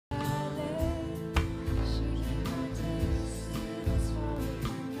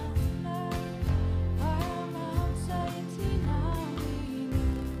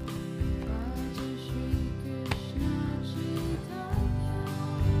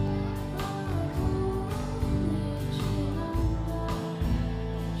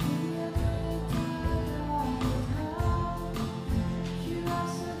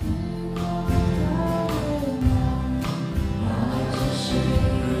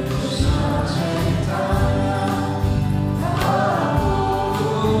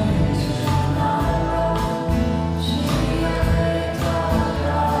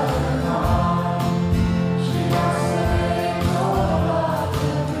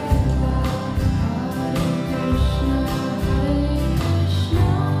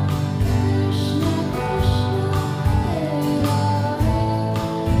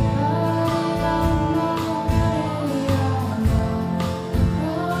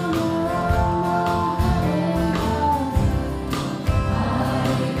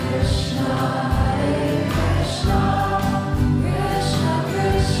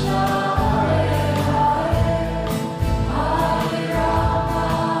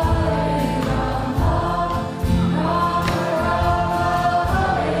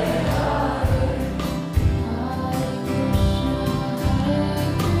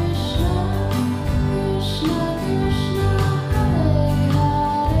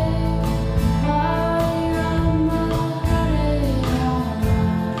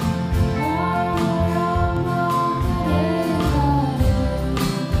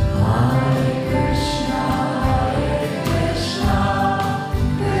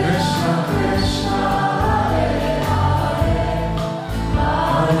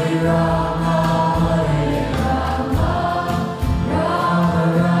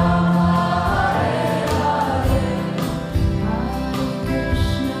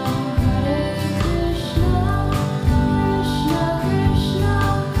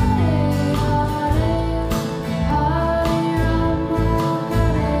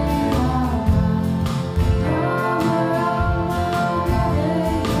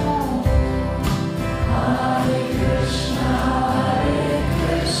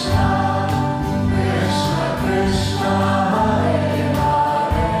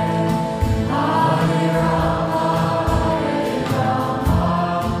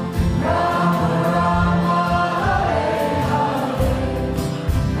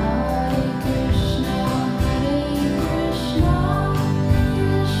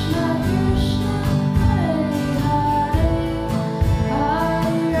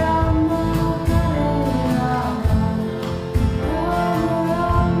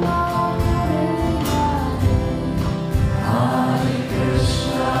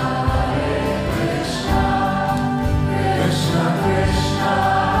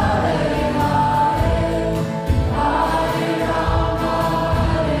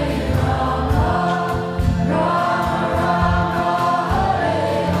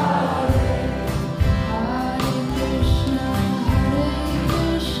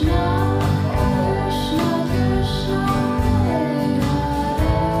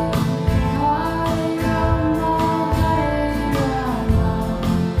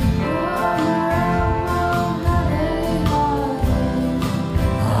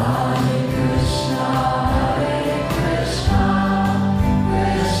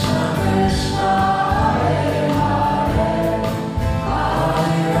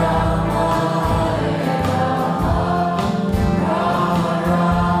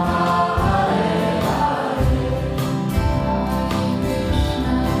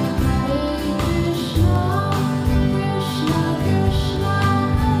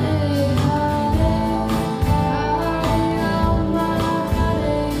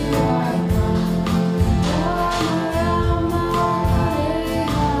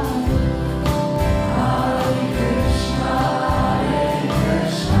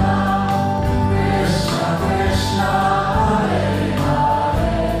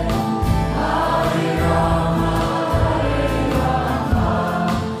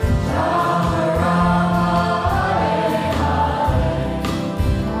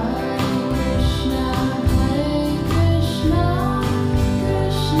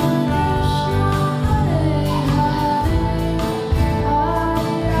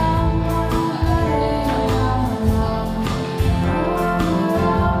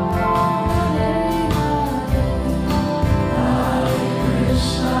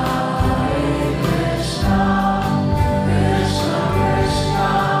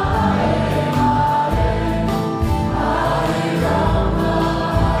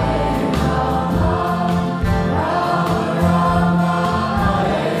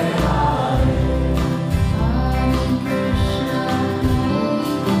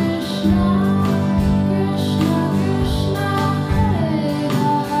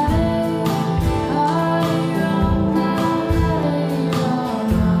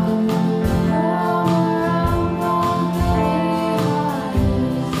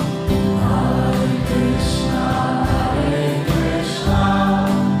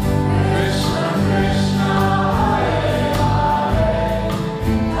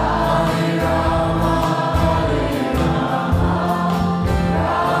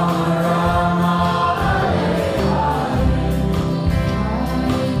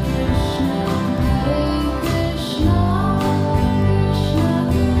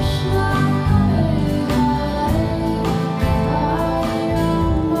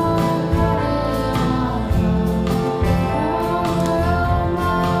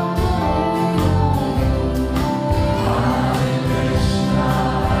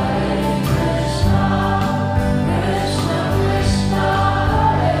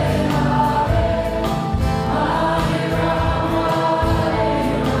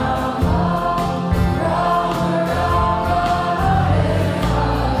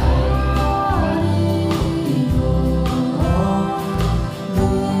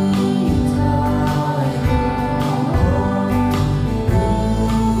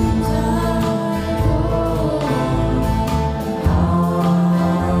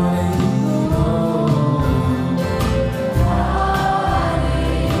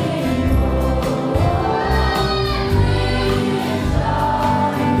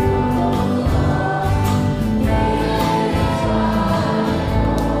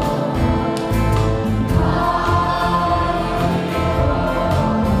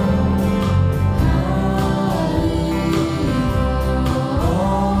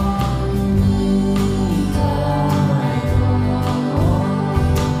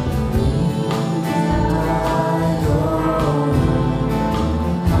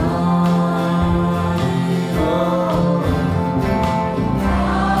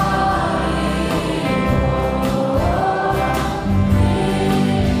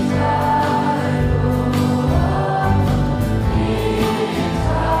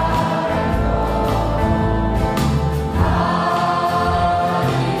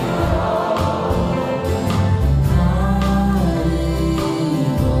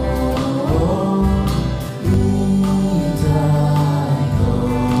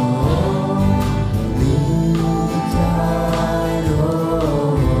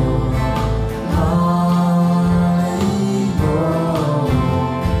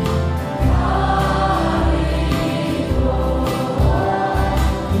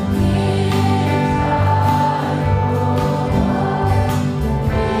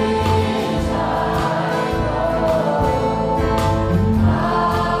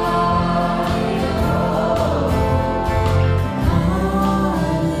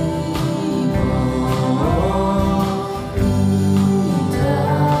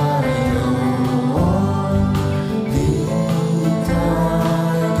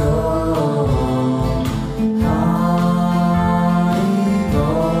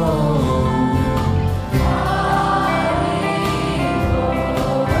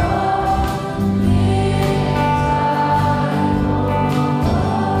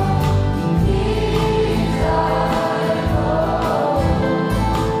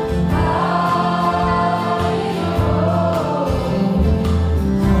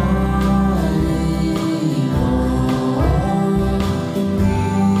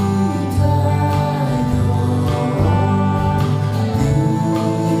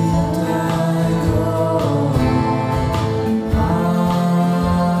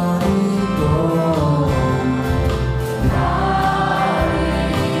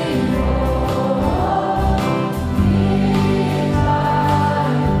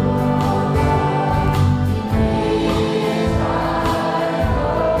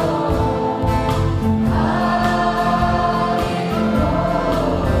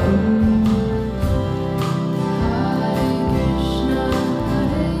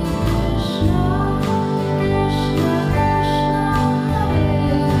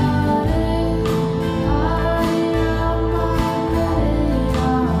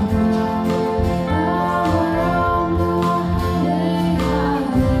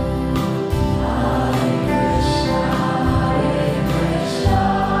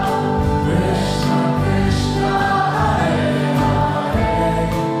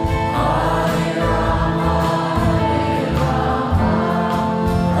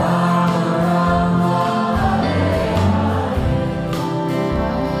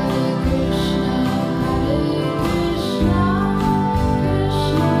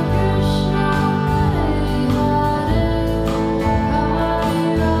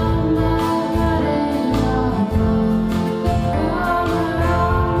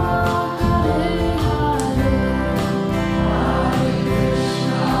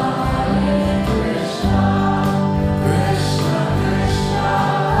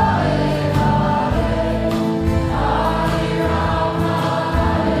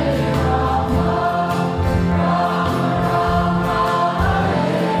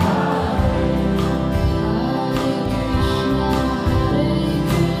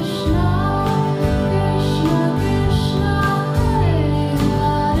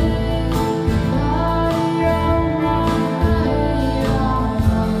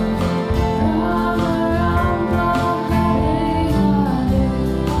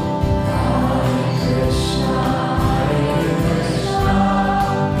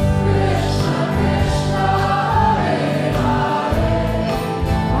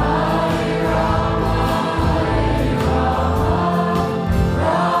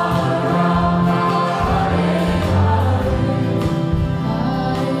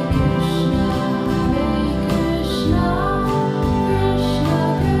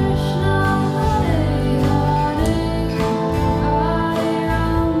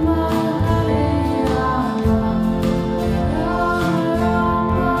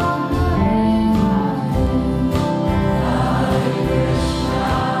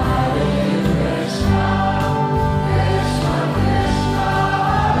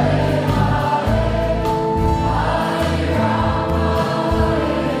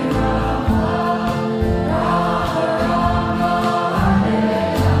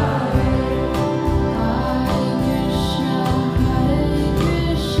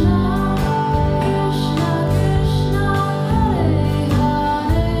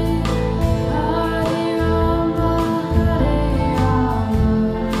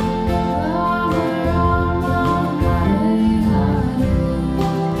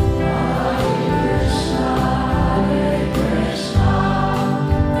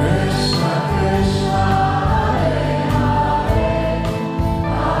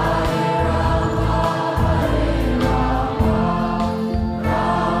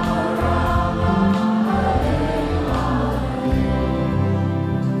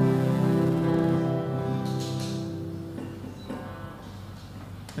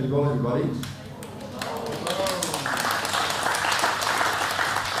Hello everybody. We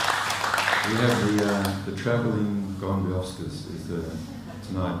have the Travelling Gongoskas is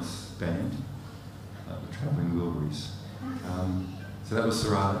tonight's band, the Travelling Wilburys. So that was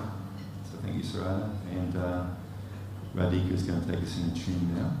Sarada. So thank you, Sarada. And Radhika is going to take us in a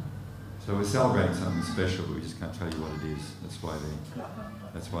tune now. So we're celebrating something special, but we just can't tell you what it is. That's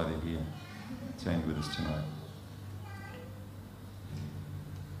why they're here, staying with us tonight.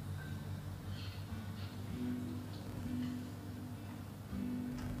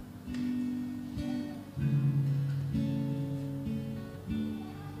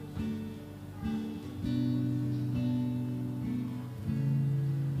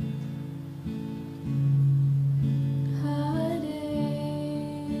 Hare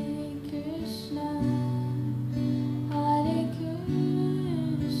Krishna,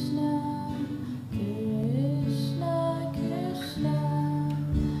 Krishna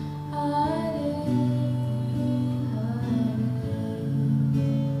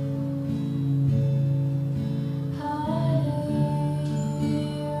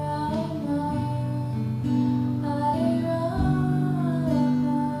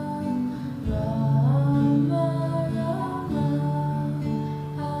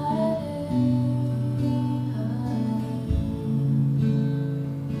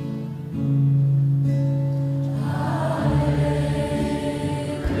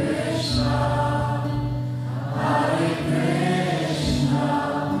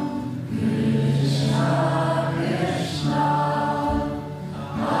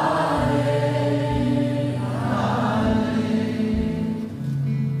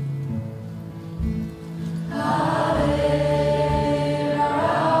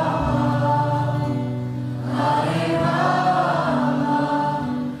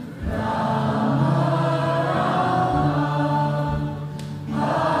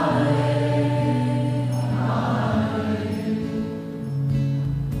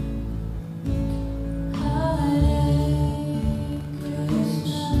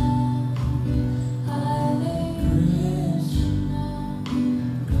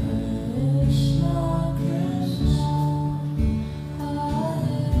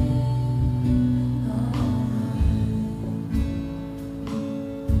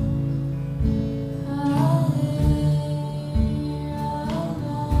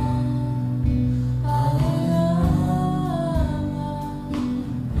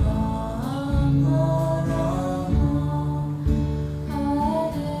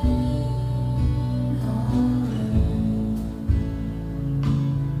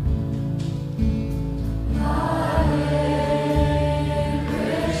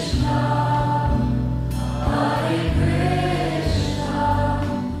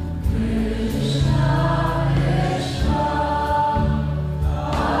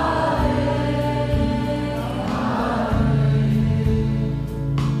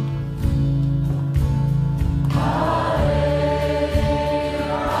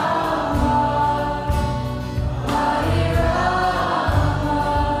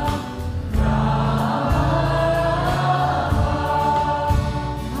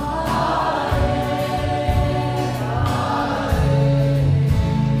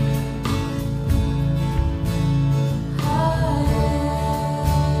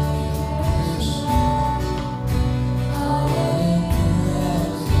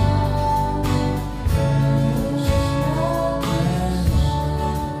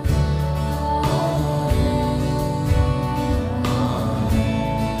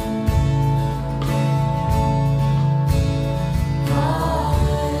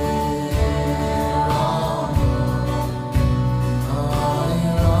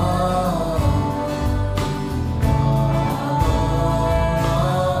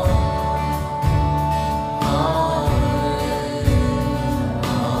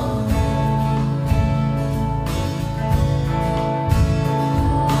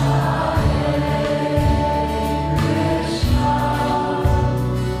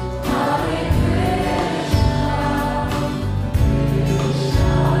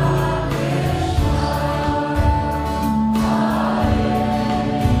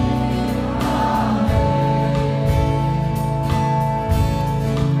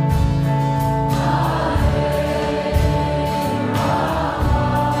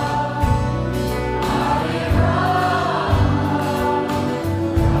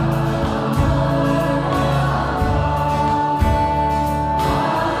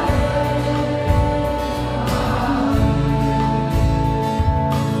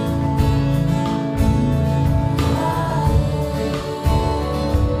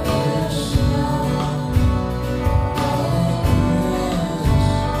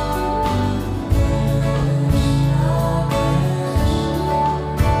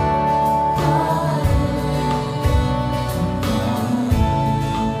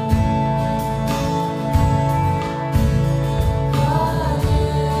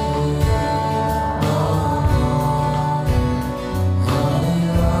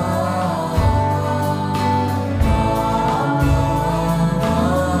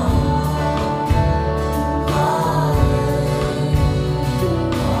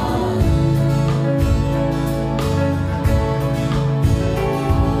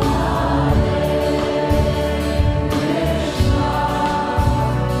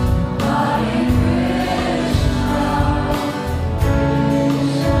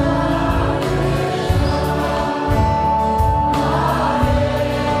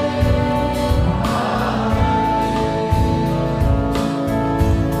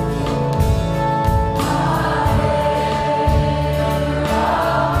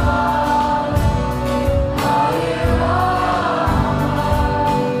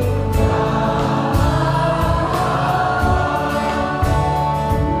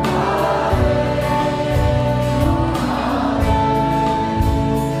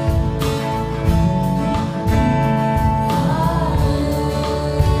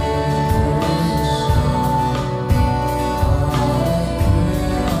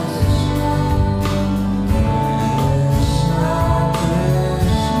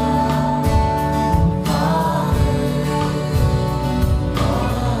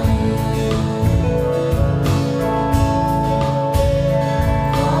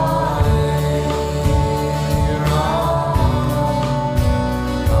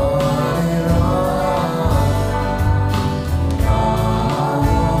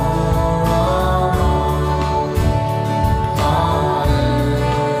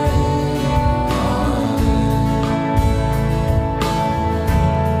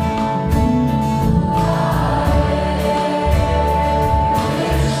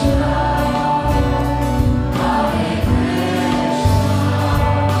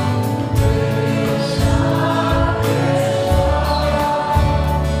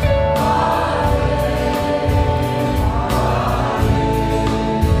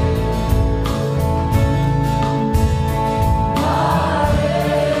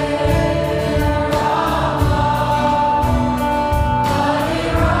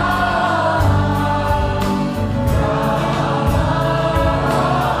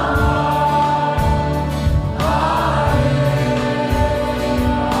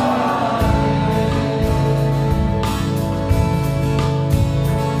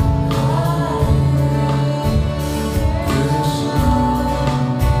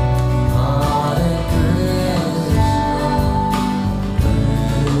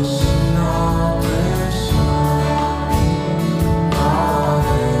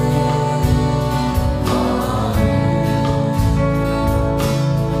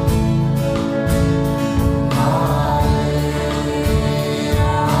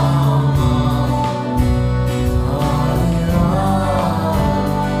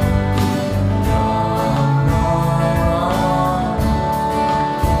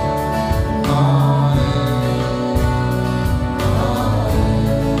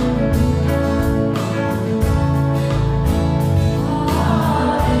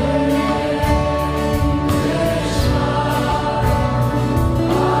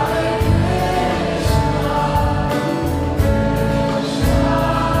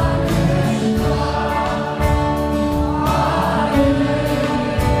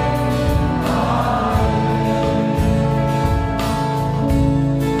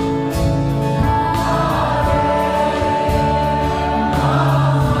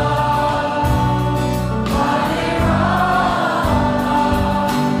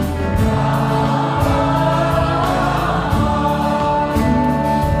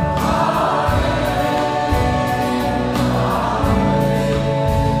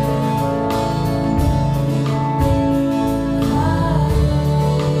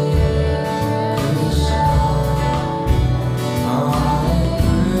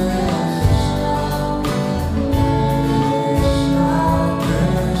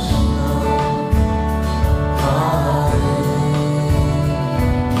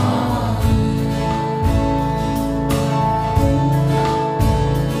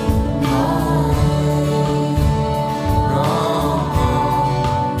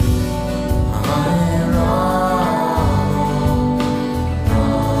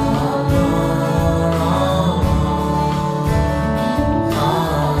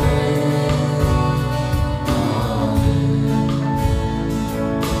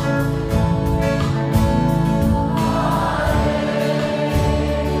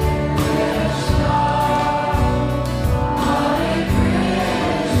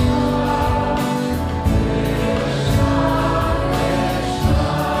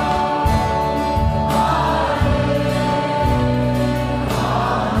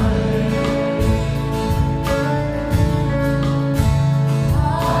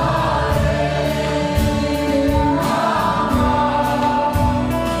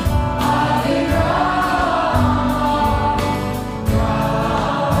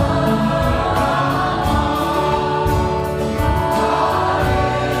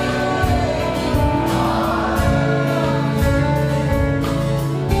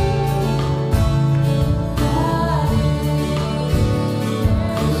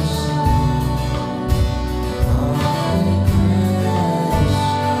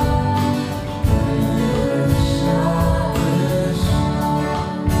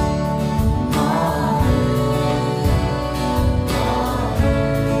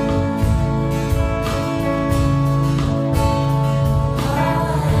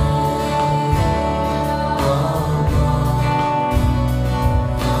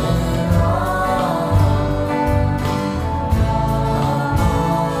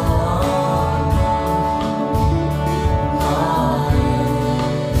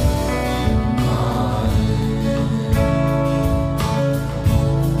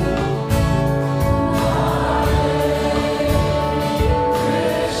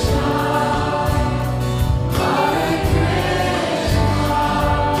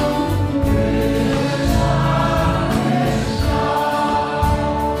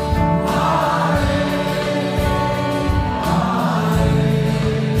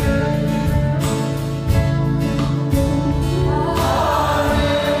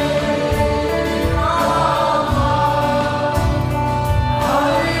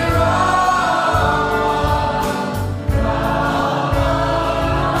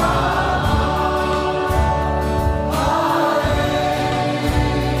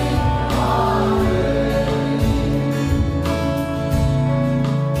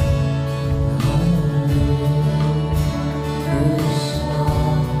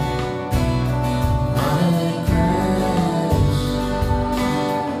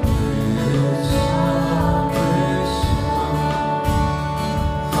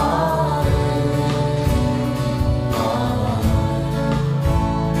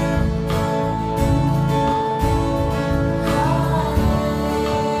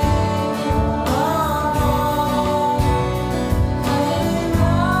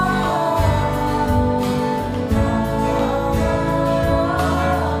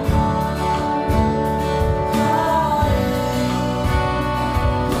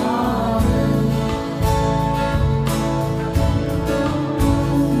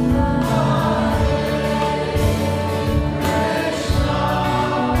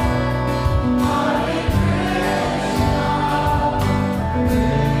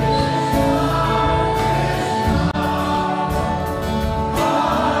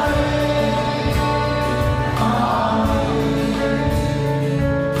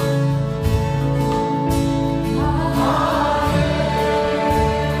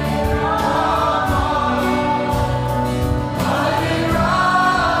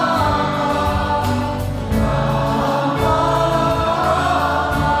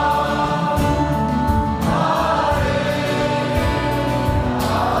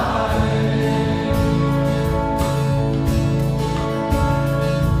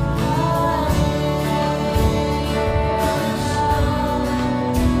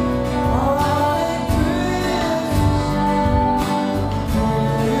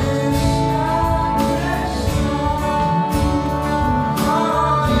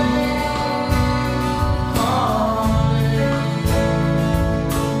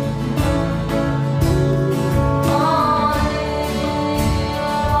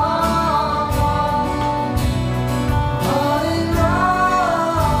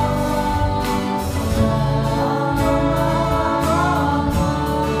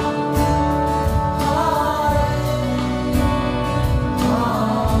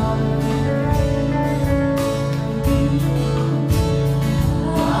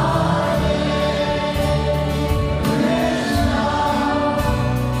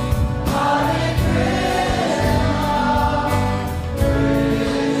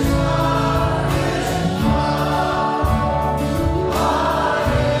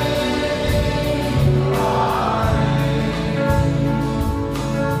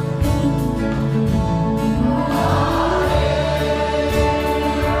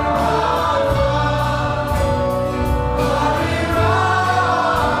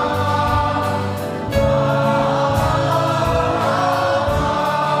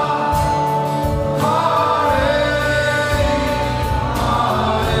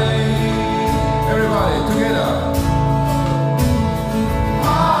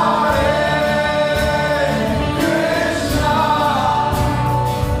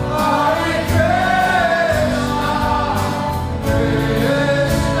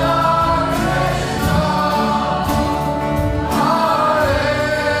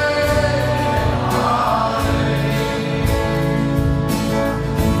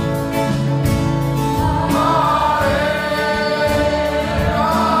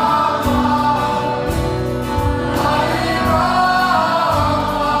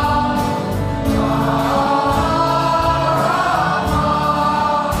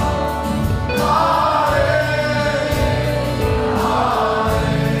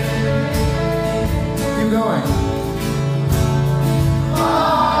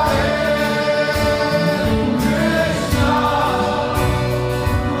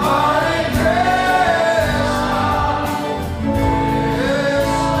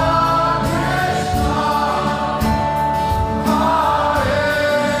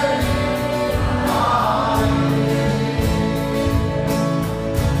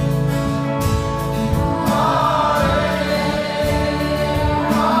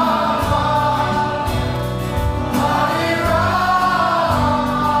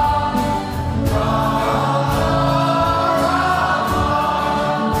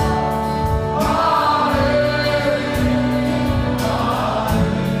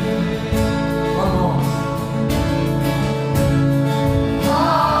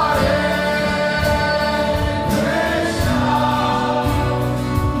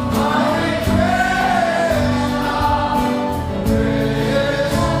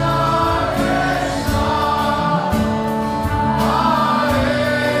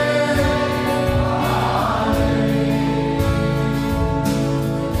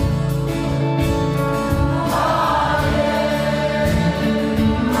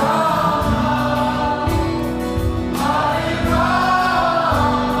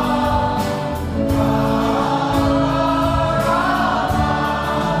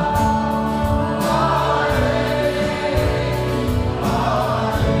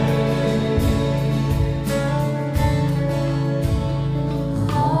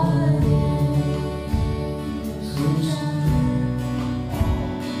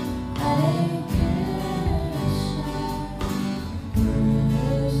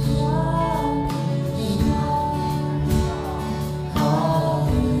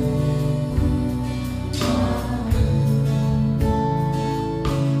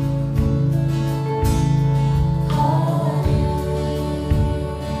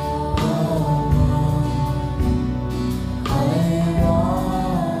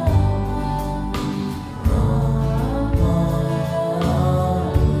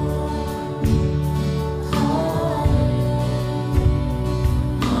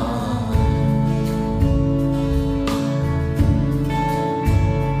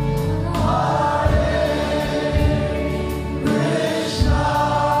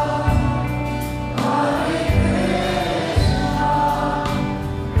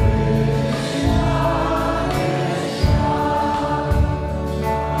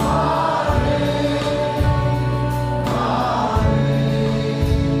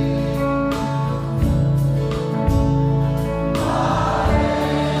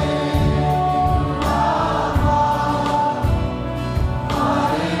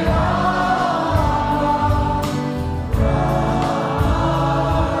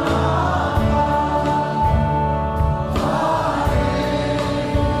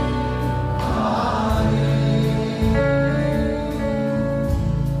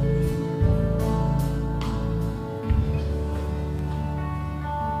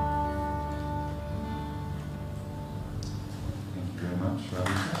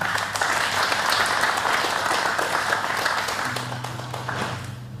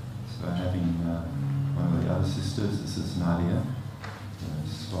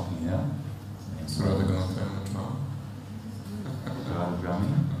Yeah? Surada going to Matra.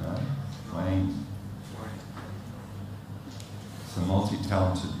 Drumming, right? Playing. It's a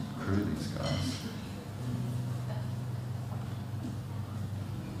multi-talented crew, these guys.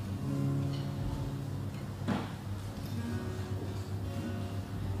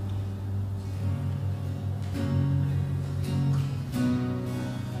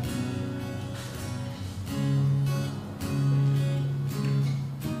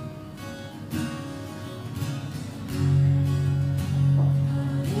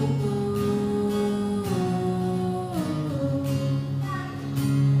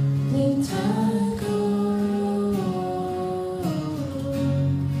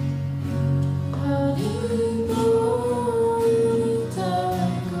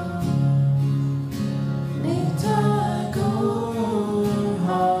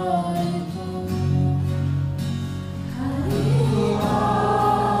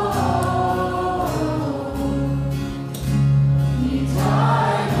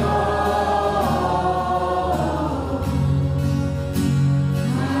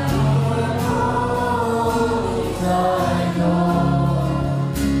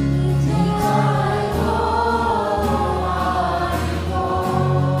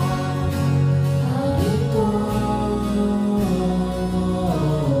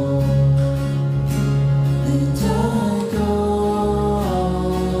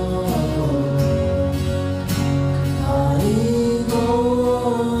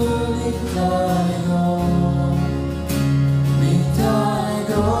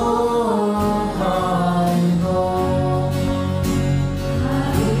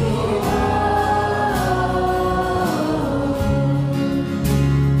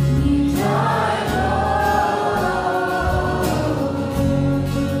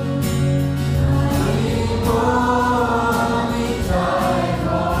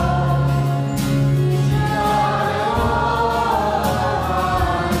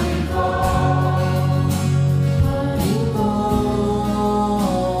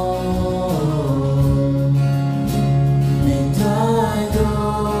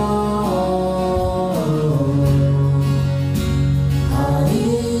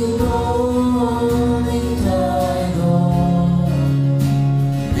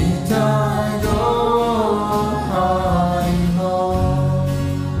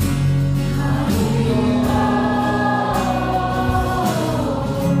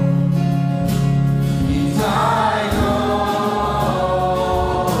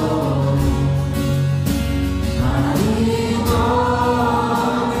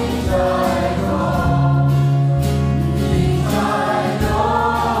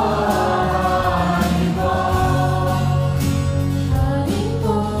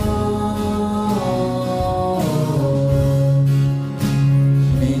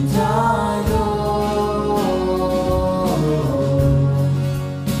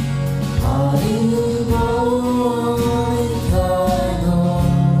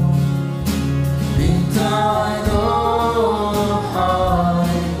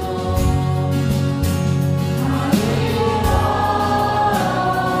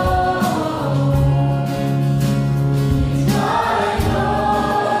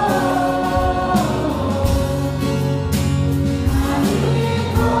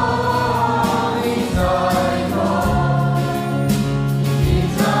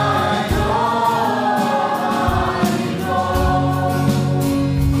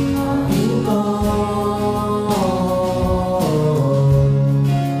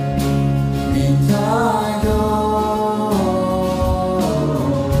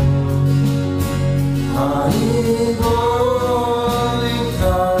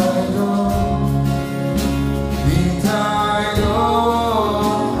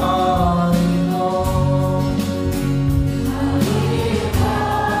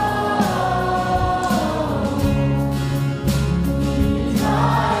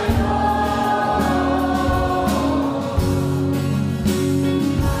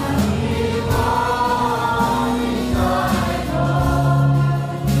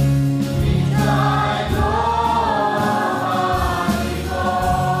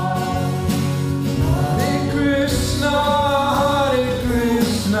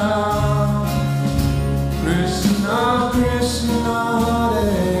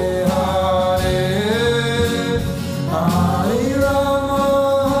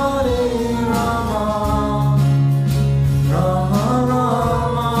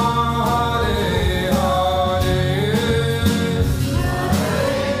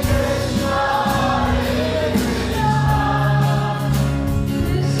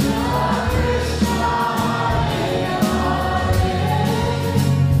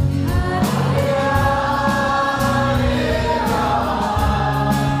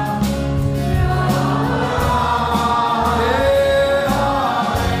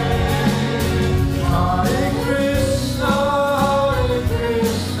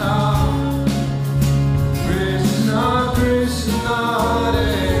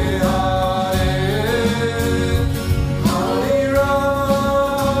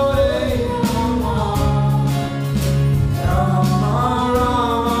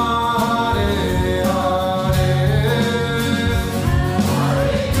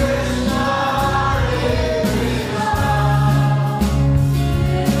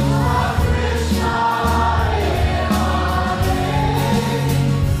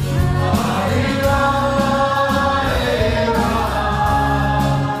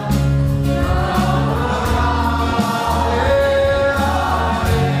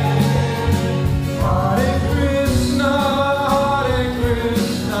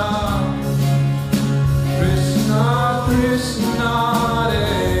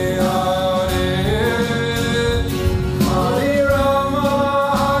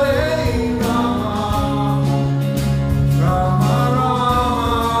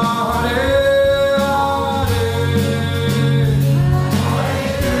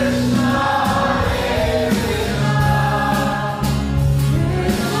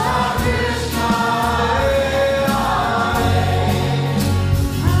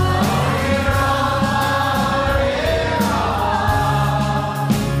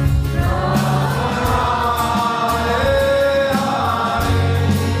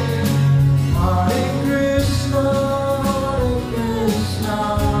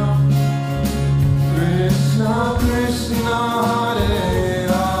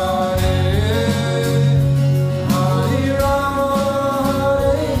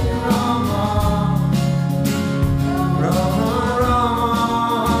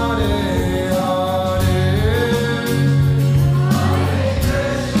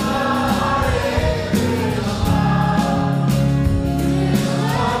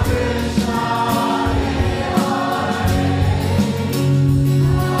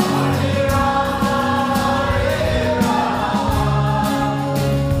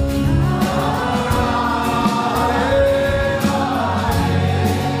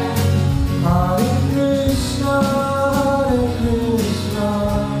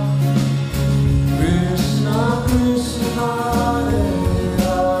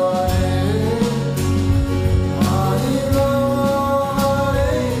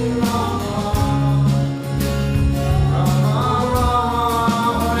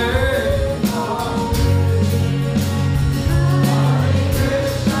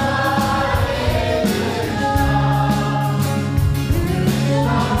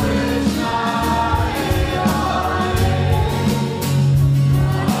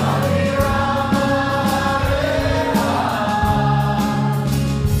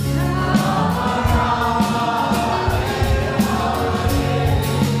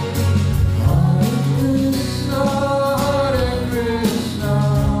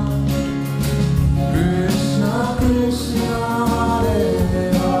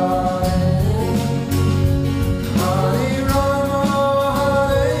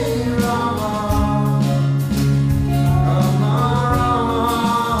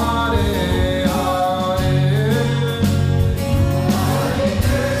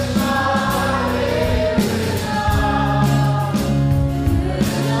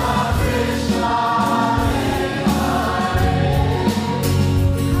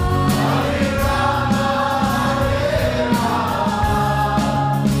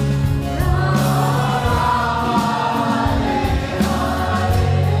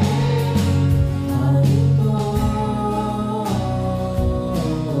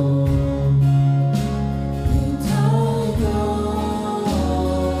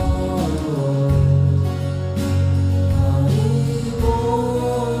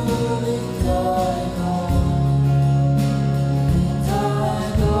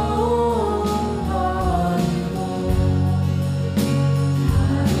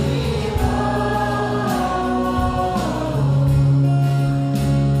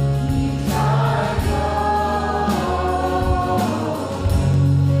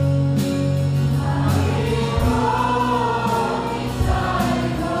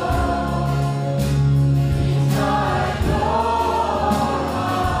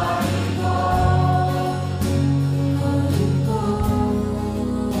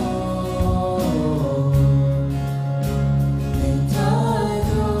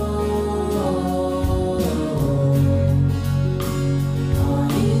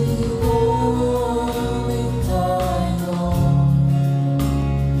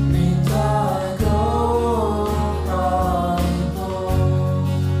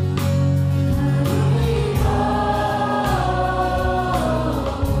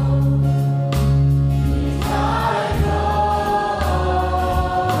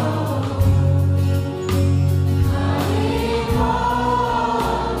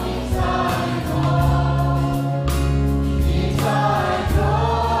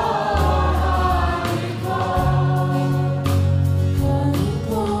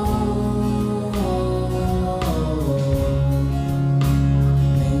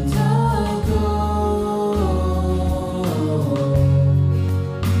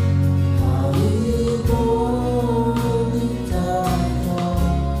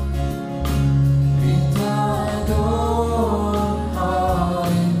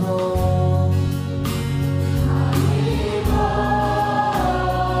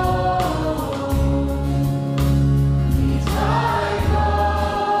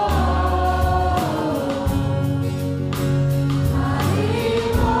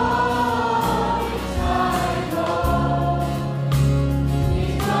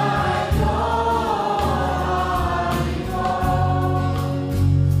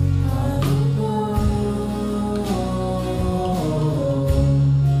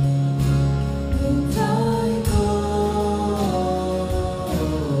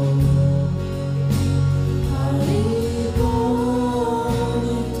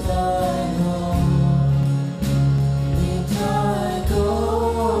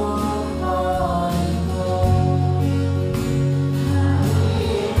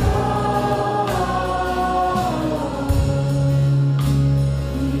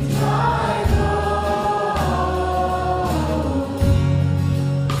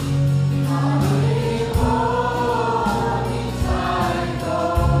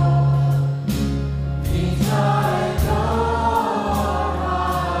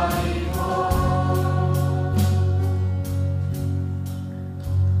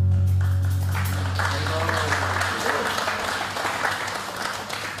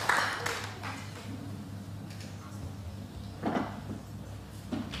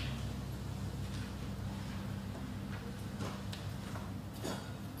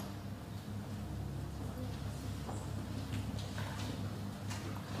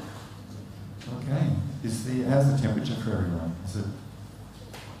 how's the temperature for everyone? It's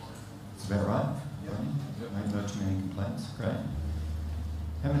about right? Yep. No too many complaints. Great.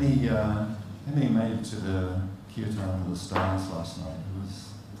 How many made it to the Kirtan of the Stars last night? It was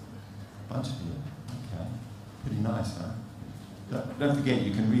a bunch of you. Okay. Pretty nice, huh? Don't forget,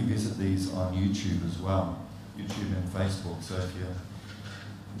 you can revisit these on YouTube as well. YouTube and Facebook. So if you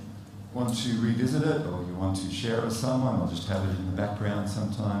want to revisit it or you want to share it with someone or just have it in the background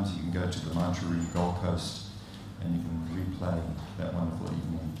sometimes, you can go to the Mantra Room Gold Coast and you can replay that wonderful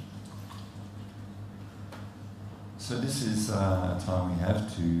evening. So this is a time we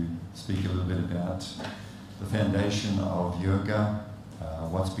have to speak a little bit about the foundation of yoga,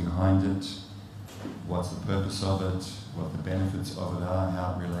 what's behind it, what's the purpose of it, what the benefits of it are,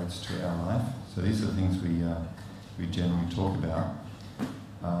 how it relates to our life. So these are the things we generally talk about.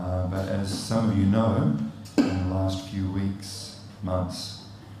 But as some of you know, in the last few weeks, months,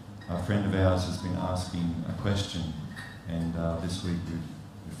 a friend of ours has been asking a question, and this week we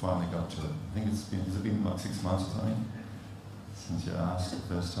finally got to it. I think has it been like 6 months or something since you asked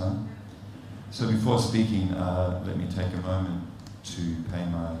the first time? So before speaking, let me take a moment to pay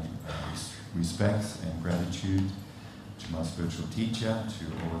my respects and gratitude to my spiritual teacher, to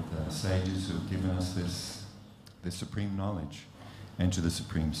all of the sages who have given us this supreme knowledge, and to the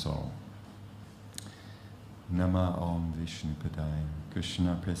Supreme Soul. Nama Om Vishnu Padaya,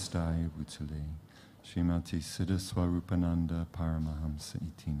 Krishna Prestaya Bhutale, Srimati Siddhaswarupananda Paramahamsa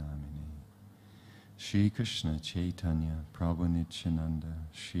Iti Namini. Shri Krishna Chaitanya Prabhu Nityananda,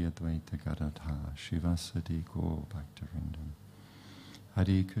 Shri Advaita Gadadha, Shivasadi Gaur Bhaktivinoda.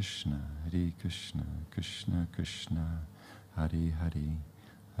 Hare Krishna, Krishna Krishna, Hare Hare,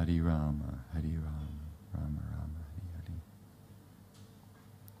 Hare Rama, Rama Rama.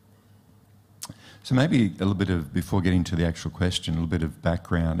 So maybe a little bit of, before getting to the actual question, a little bit of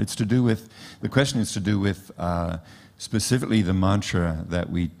background. The question is to do with specifically the mantra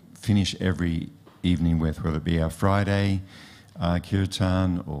that we finish every evening with, whether it be our Friday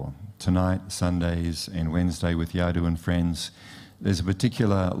Kirtan or tonight, Sundays and Wednesday with Yadu and friends. There's a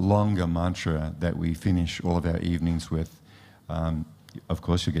particular longer mantra that we finish all of our evenings with. Of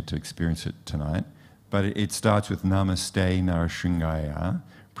course, you'll get to experience it tonight. But it starts with Namaste Narashringaya,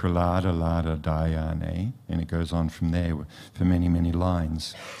 Pralada Lada Dayane, and it goes on from there for many, many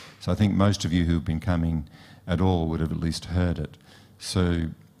lines. So I think most of you who've been coming at all would have at least heard it. So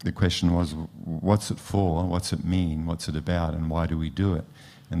the question was, what's it for? What's it mean? What's it about? And why do we do it?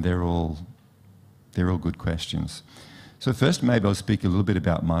 And they're all good questions. So first, maybe I'll speak a little bit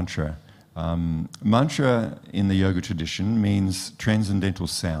about mantra. Mantra in the yoga tradition means transcendental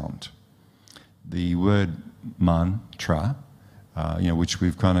sound. The word mantra, which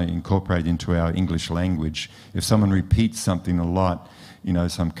we've kind of incorporated into our English language. If someone repeats something a lot,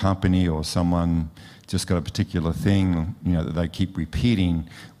 some company or someone just got a particular thing, that they keep repeating,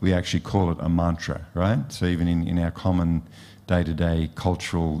 we actually call it a mantra, right? So even in our common day-to-day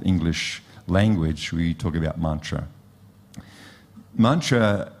cultural English language, we talk about mantra.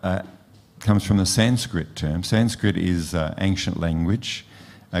 Mantra comes from the Sanskrit term. Sanskrit is ancient language.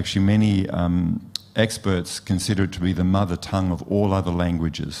 Actually, many experts consider it to be the mother tongue of all other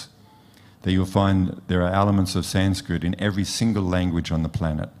languages. That you'll find there are elements of Sanskrit in every single language on the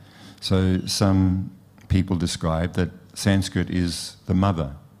planet. So some people describe that Sanskrit is the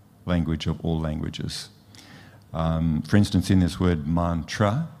mother language of all languages. For instance, in this word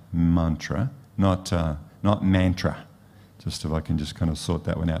mantra, not mantra. Just if I can just kind of sort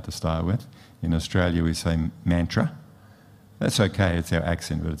that one out to start with. In Australia we say mantra. That's okay, it's our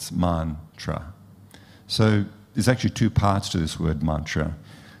accent, but it's mantra. So there's actually two parts to this word mantra.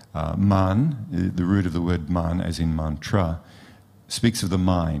 Man, the root of the word man, as in mantra, speaks of the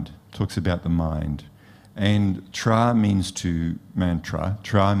mind, talks about the mind. And tra means to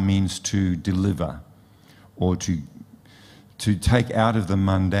deliver, or to take out of the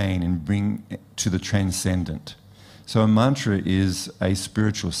mundane and bring to the transcendent. So a mantra is a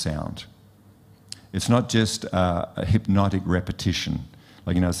spiritual sound. It's not just a hypnotic repetition.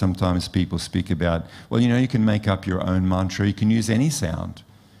 Like, sometimes people speak about, you can make up your own mantra, you can use any sound.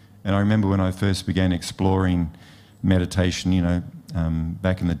 And I remember when I first began exploring meditation,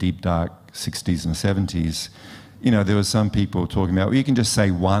 back in the deep, dark 60s and 70s, there were some people talking about, you can just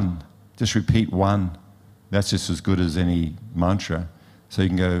say one, just repeat one. That's just as good as any mantra. So you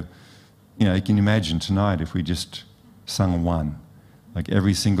can go, you can imagine tonight if we just sung one, like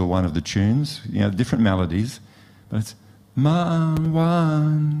every single one of the tunes, different melodies, but it's man,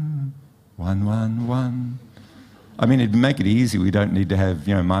 one, one, one, one. I mean, it'd make it easy. We don't need to have,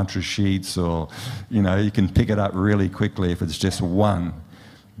 mantra sheets or, you can pick it up really quickly if it's just one.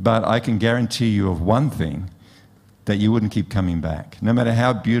 But I can guarantee you of one thing, that you wouldn't keep coming back. No matter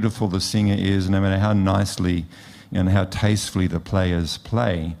how beautiful the singer is, no matter how nicely and how tastefully the players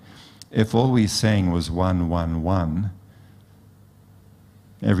play, if all we sang was 1, 1, 1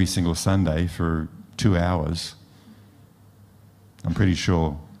 every single Sunday for 2 hours, I'm pretty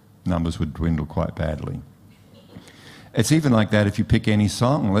sure numbers would dwindle quite badly. It's even like that if you pick any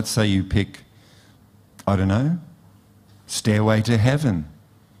song. Let's say you pick, I don't know, Stairway to Heaven.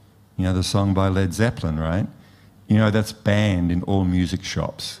 You know, the song by Led Zeppelin, right? You know, that's banned in all music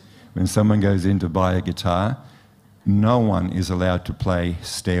shops. When someone goes in to buy a guitar, no one is allowed to play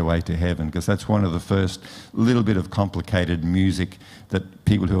Stairway to Heaven, because that's one of the first little bit of complicated music that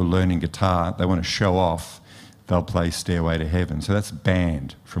people who are learning guitar, they want to show off, they'll play Stairway to Heaven. So that's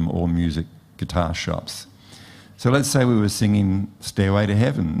banned from all music guitar shops. So let's say we were singing Stairway to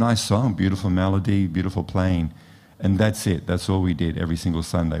Heaven. Nice song, beautiful melody, beautiful playing. And that's it. That's all we did every single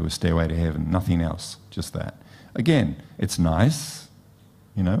Sunday was Stairway to Heaven. Nothing else, just that. Again, it's nice.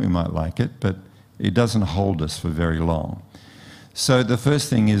 You know, we might like it, but it doesn't hold us for very long. So the first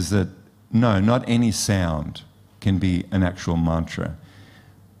thing is that, no, not any sound can be an actual mantra.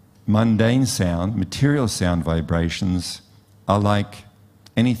 Mundane sound, material sound vibrations are like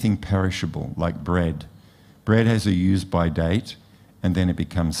anything perishable, like bread. Bread has a use-by date, and then it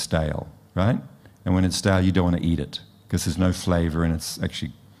becomes stale, right? And when it's stale, you don't want to eat it, because there's no flavour and it's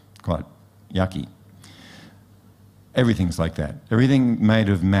actually quite yucky. Everything's like that. Everything made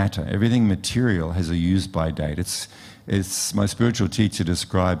of matter, everything material has a use-by date. It's my spiritual teacher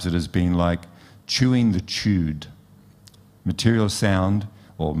describes it as being like chewing the chewed. Material sound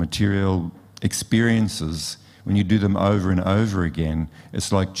or material experiences, when you do them over and over again,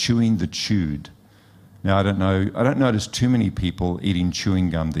 it's like chewing the chewed. Now, I don't notice too many people eating chewing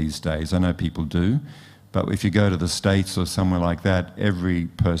gum these days. I know people do, but if you go to the States or somewhere like that, every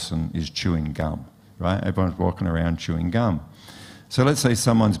person is chewing gum, right? Everyone's walking around chewing gum. So let's say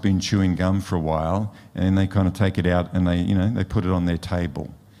someone's been chewing gum for a while, and they kind of take it out and they put it on their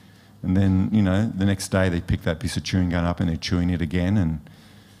table. And then, the next day they pick that piece of chewing gum up and they're chewing it again, and,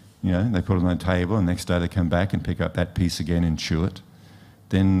 they put it on the table, and the next day they come back and pick up that piece again and chew it.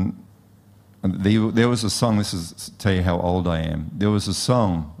 Then there was a song, this is to tell you how old I am. There was a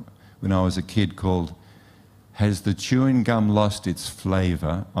song when I was a kid called, "Has the chewing gum lost its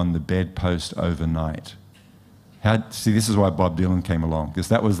flavour on the bedpost overnight?" See, this is why Bob Dylan came along, because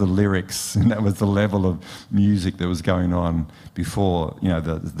that was the lyrics and that was the level of music that was going on before,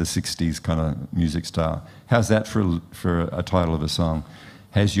 the 60s kind of music style. How's that for a title of a song?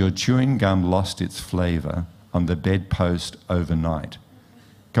 Has your chewing gum lost its flavour on the bedpost overnight?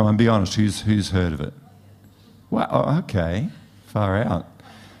 Come on, be honest, who's heard of it? Well, oh, okay, far out.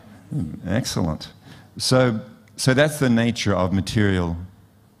 Excellent. So that's the nature of material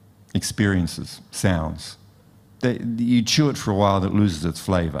experiences, sounds. You chew it for a while, that loses its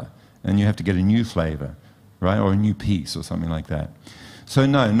flavour, and you have to get a new flavour, right, or a new piece or something like that. So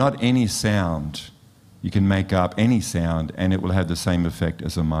no, not any sound. You can make up any sound and it will have the same effect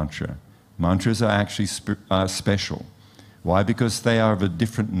as a mantra. Mantras are actually special. Why? Because they are of a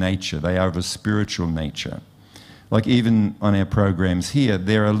different nature. They are of a spiritual nature. Like even on our programs here,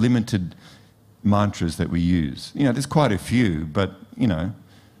 there are limited mantras that we use. There's quite a few, but,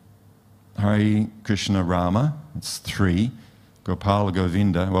 Hare Krishna Rama, that's 3. Gopala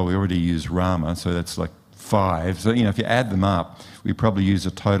Govinda, well, we already use Rama, so that's like 5. So, if you add them up, we probably use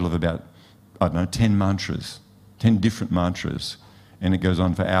a total of about, 10 mantras, 10 different mantras. And it goes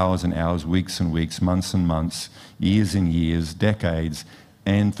on for hours and hours, weeks and weeks, months and months, years and years, decades.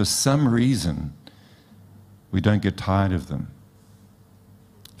 And for some reason, we don't get tired of them.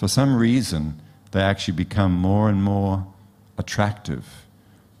 For some reason, they actually become more and more attractive.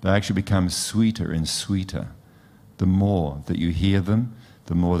 They actually become sweeter and sweeter. The more that you hear them,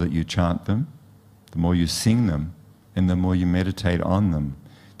 the more that you chant them, the more you sing them, and the more you meditate on them.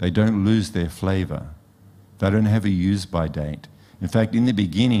 They don't lose their flavour. They don't have a use-by date. In fact, in the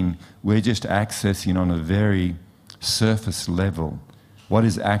beginning, we're just accessing on a very surface level what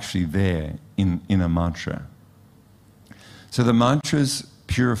is actually there in a mantra. So the mantras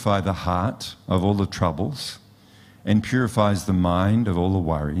purify the heart of all the troubles and purifies the mind of all the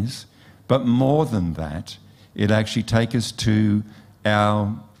worries. But more than that, it actually takes us to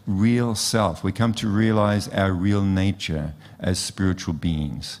our real self. We come to realize our real nature as spiritual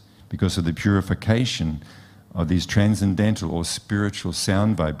beings because of the purification of these transcendental or spiritual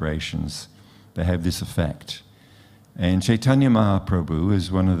sound vibrations. They have this effect. And Chaitanya Mahaprabhu is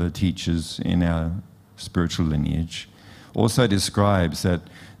one of the teachers in our spiritual lineage. also describes that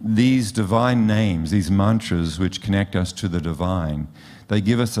these divine names, these mantras which connect us to the divine, they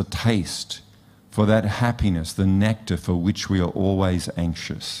give us a taste for that happiness, the nectar for which we are always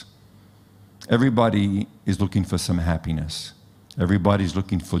anxious. Everybody is looking for some happiness. Everybody's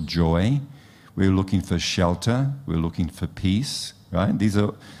looking for joy. We're looking for shelter. We're looking for peace, right? These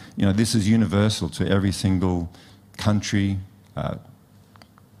are, this is universal to every single country,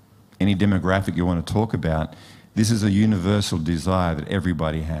 any demographic you want to talk about. This is a universal desire that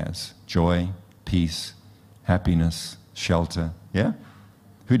everybody has. Joy, peace, happiness, shelter, yeah?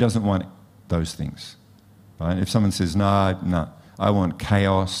 Who doesn't want those things, right? If someone says, no, I want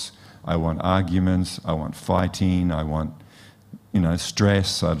chaos, I want arguments, I want fighting, I want,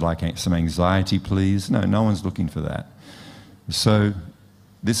 stress, I'd like some anxiety, please. No one's looking for that. So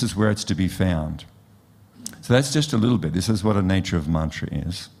this is where it's to be found. So that's just a little bit. This is what a nature of mantra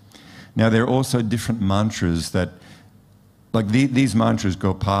is. Now, there are also different mantras that, like these mantras,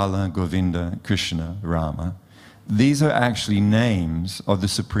 Gopala, Govinda, Krishna, Rama, these are actually names of the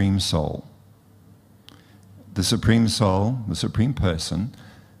Supreme Soul. The Supreme Soul, the Supreme Person,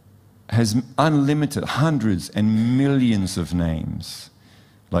 has unlimited hundreds and millions of names,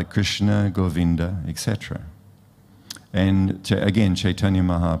 like Krishna, Govinda, etc. And again, Chaitanya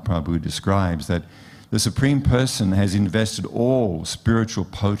Mahaprabhu describes that the Supreme Person has invested all spiritual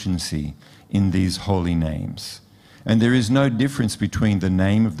potency in these holy names. And there is no difference between the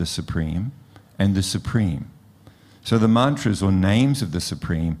name of the Supreme and the Supreme. So the mantras or names of the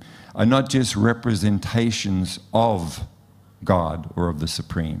Supreme are not just representations of God or of the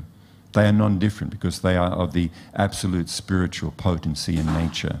Supreme. They are non-different because they are of the absolute spiritual potency and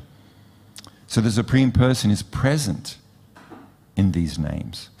nature. So the Supreme Person is present in these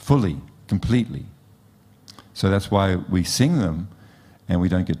names, fully, completely. So that's why we sing them and we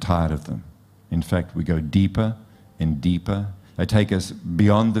don't get tired of them. In fact, we go deeper and deeper. They take us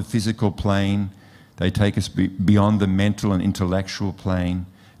beyond the physical plane. They take us beyond the mental and intellectual plane,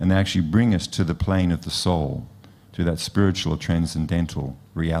 and they actually bring us to the plane of the soul, to that spiritual, transcendental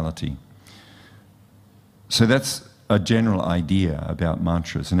reality. So that's a general idea about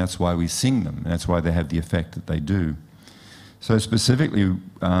mantras, and that's why we sing them, and that's why they have the effect that they do. So specifically,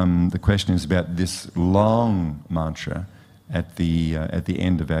 the question is about this long mantra at the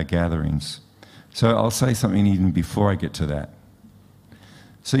end of our gatherings. So I'll say something even before I get to that.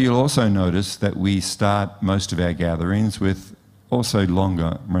 So you'll also notice that we start most of our gatherings with also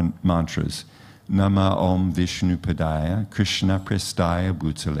longer mantras. Nama Om Vishnu Padaya, Krishna Prestaya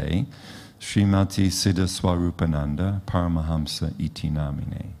Bhutale, Srimati Siddha Swarupananda, Paramahamsa Iti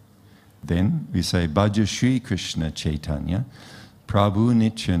Namine. Then we say Bhaja Shri Krishna Chaitanya, Prabhu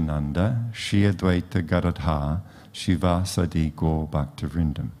Nityananda, Shri Advaita Gadadha, Shivasadi Gaur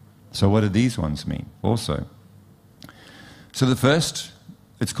Bhaktavrindam. So what do these ones mean also? So the first,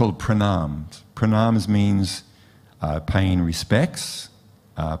 it's called pranams. Pranams means paying respects,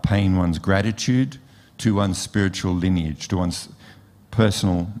 paying one's gratitude to one's spiritual lineage, to one's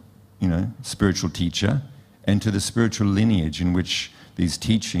personal, spiritual teacher, and to the spiritual lineage in which these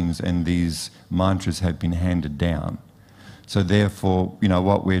teachings and these mantras have been handed down. So therefore,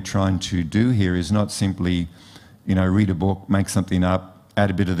 what we're trying to do here is not simply, read a book, make something up, add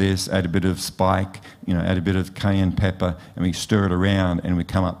a bit of this, add a bit of spike, add a bit of cayenne pepper, and we stir it around and we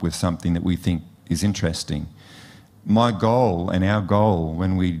come up with something that we think is interesting. My goal and our goal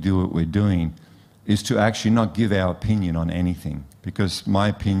when we do what we're doing is to actually not give our opinion on anything, because my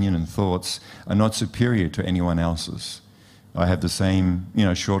opinion and thoughts are not superior to anyone else's. I have the same,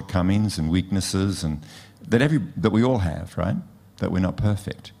 shortcomings and weaknesses and that we all have, right? That we're not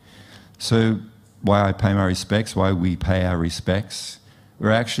perfect. So why I pay my respects, why we pay our respects,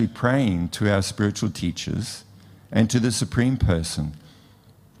 we're actually praying to our spiritual teachers and to the Supreme Person.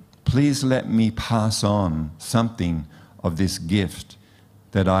 Please let me pass on something of this gift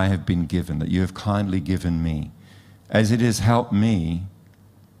that I have been given, that you have kindly given me. As it has helped me,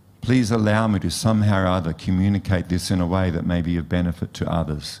 please allow me to somehow or other communicate this in a way that may be of benefit to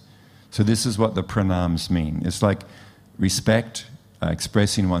others. So this is what the pranams mean. It's like respect,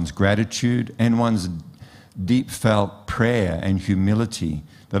 expressing one's gratitude and one's deep felt prayer and humility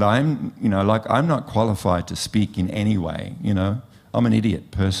that I'm not qualified to speak in any way, I'm an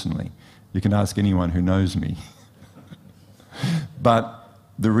idiot personally. You can ask anyone who knows me. But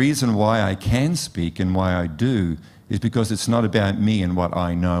the reason why I can speak and why I do is because it's not about me and what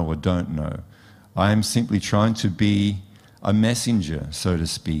I know or don't know. I am simply trying to be a messenger, so to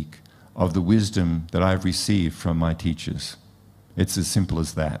speak, of the wisdom that I've received from my teachers. It's as simple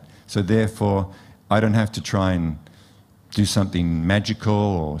as that. So therefore, I don't have to try and do something magical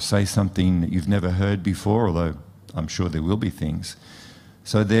or say something that you've never heard before, although I'm sure there will be things.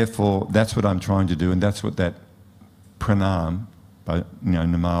 So therefore, that's what I'm trying to do, and that's what that pranam,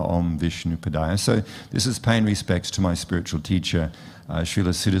 Nama Om Vishnu Padaya. So this is paying respects to my spiritual teacher, Srila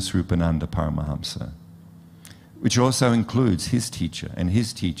Siddhaswarupananda Paramahamsa, which also includes his teacher,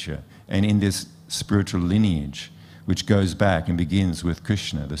 and in this spiritual lineage, which goes back and begins with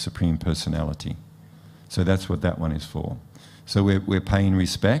Krishna, the Supreme Personality. So that's what that one is for. So we're paying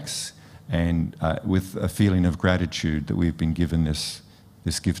respects, and with a feeling of gratitude that we've been given this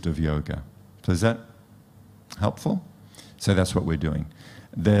gift of yoga. So is that helpful? So that's what we're doing.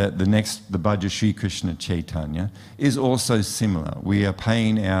 The next, the Bhaja Shri Krishna Chaitanya, is also similar. We are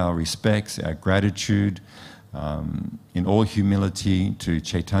paying our respects, our gratitude, in all humility to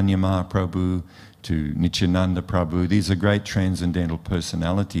Chaitanya Mahaprabhu, to Nityananda Prabhu. These are great transcendental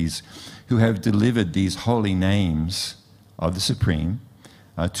personalities who have delivered these holy names of the Supreme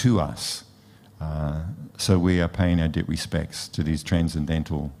to us. So we are paying our debt respects to these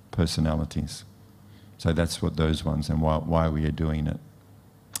transcendental personalities. So that's what those ones and why we are doing it.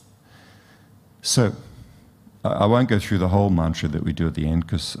 So I won't go through the whole mantra that we do at the end,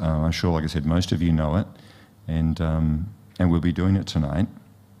 because I'm sure, like I said, most of you know it, and we'll be doing it tonight.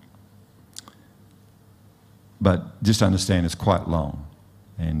 But just understand it's quite long.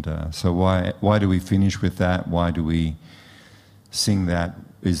 And so why do we finish with that? Why do we sing that?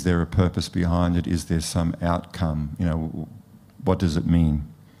 Is there a purpose behind it? Is there some outcome? What does it mean?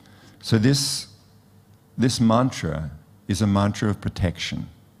 So this mantra is a mantra of protection.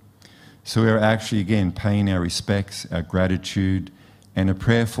 So we're actually, again, paying our respects, our gratitude, in a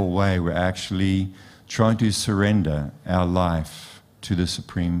prayerful way. We're actually trying to surrender our life to the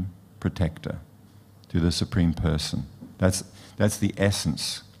Supreme Protector, to the Supreme Person. That's the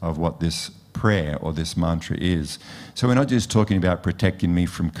essence of what this prayer or this mantra is. So we're not just talking about protecting me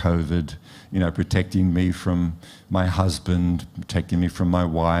from COVID, protecting me from my husband, protecting me from my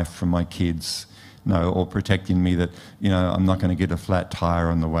wife, from my kids. No, or protecting me that, I'm not going to get a flat tire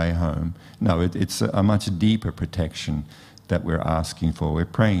on the way home. No, it's a much deeper protection that we're asking for, we're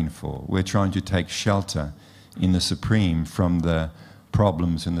praying for. We're trying to take shelter in the Supreme from the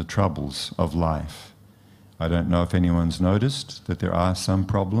problems and the troubles of life. I don't know if anyone's noticed that there are some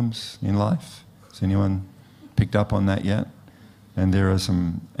problems in life. Has anyone picked up on that yet? And there are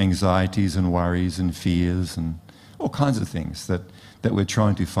some anxieties and worries and fears and all kinds of things that we're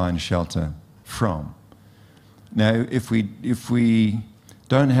trying to find shelter from. Now, if we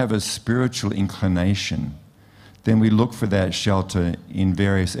don't have a spiritual inclination, then we look for that shelter in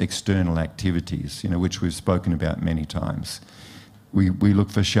various external activities, which we've spoken about many times. We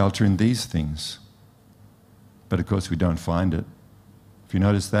look for shelter in these things, but of course we don't find it. If you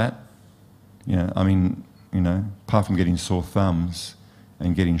notice that, apart from getting sore thumbs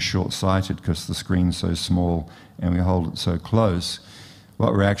and getting short-sighted because the screen's so small and we hold it so close,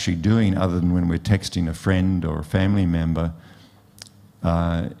 what we're actually doing, other than when we're texting a friend or a family member,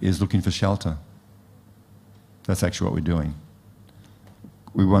 is looking for shelter. That's actually what we're doing.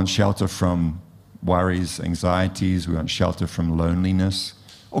 We want shelter from worries, anxieties. We want shelter from loneliness,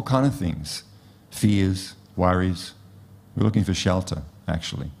 all kind of things. Fears, worries. We're looking for shelter,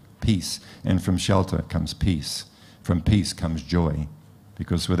 actually. Peace. And from shelter comes peace. From peace comes joy.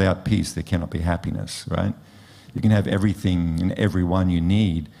 Because without peace, there cannot be happiness, right? You can have everything and everyone you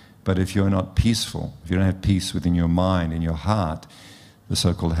need, but if you're not peaceful, if you don't have peace within your mind and your heart, the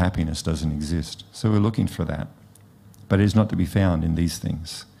so-called happiness doesn't exist. So we're looking for that. But it is not to be found in these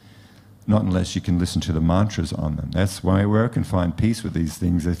things. Not unless you can listen to the mantras on them. That's where I can find peace with these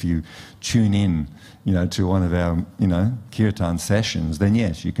things. If you tune in, to one of our, kirtan sessions, then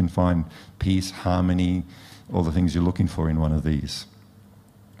yes, you can find peace, harmony, all the things you're looking for in one of these.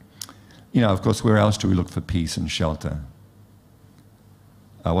 Of course, where else do we look for peace and shelter?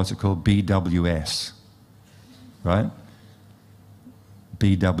 What's it called? BWS, right?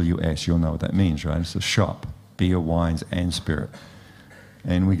 BWS, you'll know what that means, right? It's a shop, beer, wines and spirit.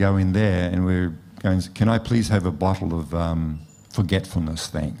 And we go in there and we're going, can I please have a bottle of forgetfulness,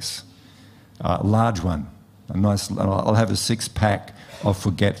 thanks? A large one, a nice, I'll have a 6-pack of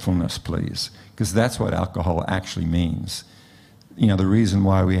forgetfulness, please. Because that's what alcohol actually means. The reason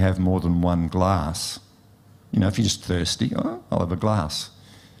why we have more than one glass, if you're just thirsty, I'll have a glass.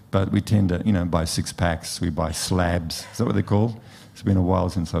 But we tend to, buy 6-packs, we buy slabs. Is that what they're called? It's been a while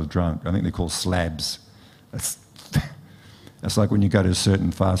since I was drunk. I think they're called slabs. That's like when you go to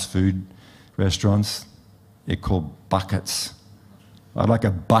certain fast food restaurants, they're called buckets. I'd like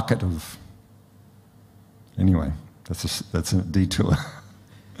a bucket of... Anyway, that's a detour.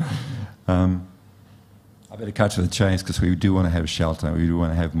 I better cut to the chase because we do want to have shelter. We do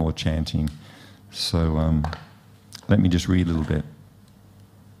want to have more chanting. So Let me just read a little bit.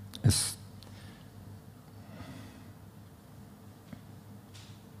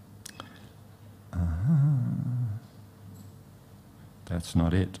 That's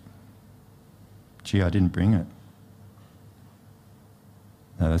not it. Gee, I didn't bring it.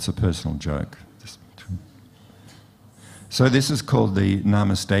 No, that's a personal joke. So this is called the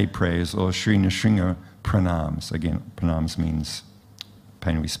Namaste prayers, or Sri Nrsimha pranams. Again, pranams means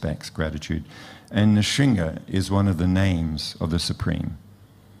paying respects, gratitude. And Nrsimha is one of the names of the Supreme.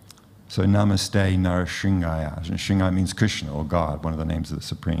 So Namaste Nrsimhaya. Nrsimha means Krishna, or God, one of the names of the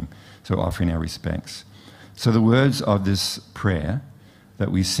Supreme. So offering our respects. So the words of this prayer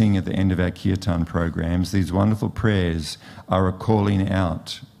that we sing at the end of our kirtan programs, these wonderful prayers are a calling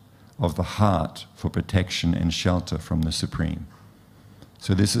out of the heart for protection and shelter from the Supreme.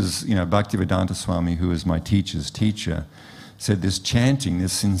 So this is, Bhaktivedanta Swami, who is my teacher's teacher, said this chanting,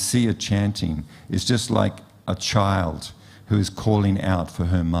 this sincere chanting, is just like a child who is calling out for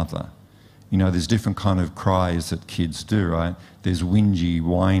her mother. There's different kind of cries that kids do, right? There's whingy,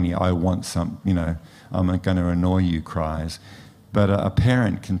 whiny, I want some, I'm going to annoy you cries. But a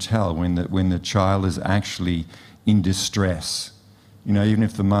parent can tell when the child is actually in distress. Even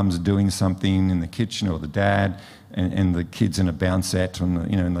if the mum's doing something in the kitchen, or the dad, and the kid's in a bounce-at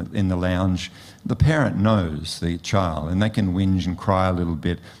in the lounge, the parent knows the child, and they can whinge and cry a little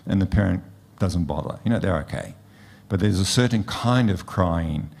bit, and the parent doesn't bother. They're okay. But there's a certain kind of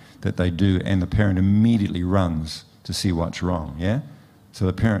crying that they do, and the parent immediately runs to see what's wrong, yeah? So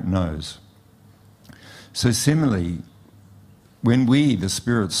the parent knows. So similarly, when we, the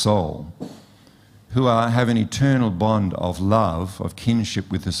spirit soul, who have an eternal bond of love, of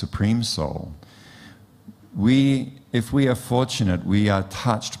kinship with the Supreme Soul, if we are fortunate, we are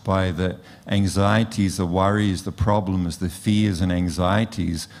touched by the anxieties, the worries, the problems, the fears and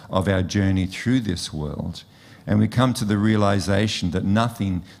anxieties of our journey through this world. And we come to the realization that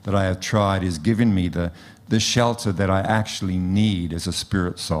nothing that I have tried has given me the shelter that I actually need as a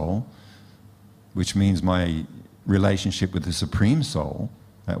spirit soul, which means my relationship with the Supreme Soul,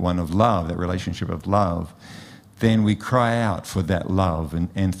 that one of love, that relationship of love, then we cry out for that love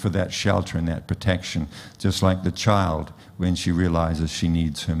and for that shelter and that protection, just like the child when she realizes she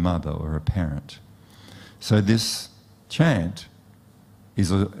needs her mother or a parent. So this chant is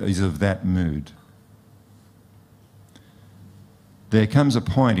of that mood. There comes a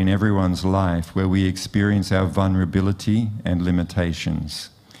point in everyone's life where we experience our vulnerability and limitations.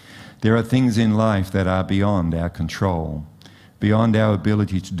 There are things in life that are beyond our control, beyond our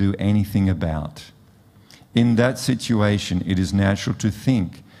ability to do anything about. In that situation, it is natural to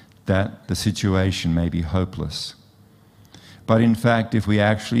think that the situation may be hopeless. But in fact, if we are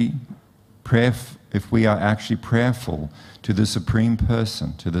actually prayerful to the Supreme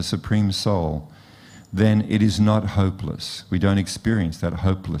Person, to the Supreme Soul, then it is not hopeless. We don't experience that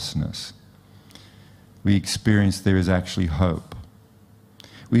hopelessness. We experience there is actually hope.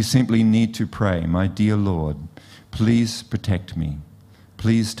 We simply need to pray, my dear Lord, please protect me.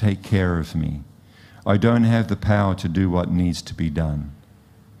 Please take care of me. I don't have the power to do what needs to be done.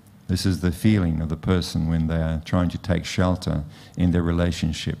 This is the feeling of the person when they are trying to take shelter in their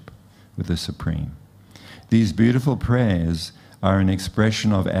relationship with the Supreme. These beautiful prayers are an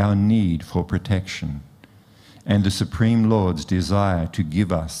expression of our need for protection and the Supreme Lord's desire to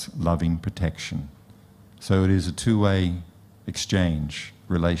give us loving protection. So it is a two-way exchange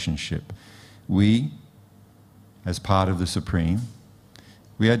relationship. We, as part of the Supreme,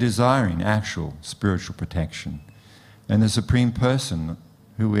 we are desiring actual spiritual protection. And the Supreme Person,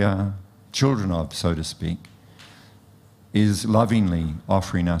 who we are children of, so to speak, is lovingly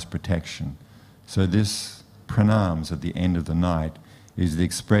offering us protection. So this pranams at the end of the night is the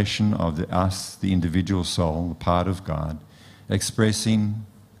expression of the individual soul, the part of God, expressing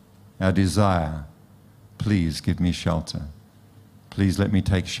our desire, please give me shelter. Please let me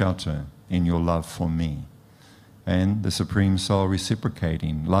take shelter in your love for me. And the Supreme Soul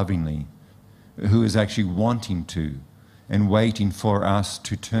reciprocating lovingly, who is actually wanting to and waiting for us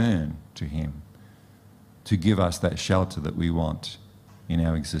to turn to Him, to give us that shelter that we want in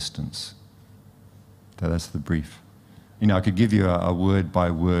our existence. So that's the brief. I could give you a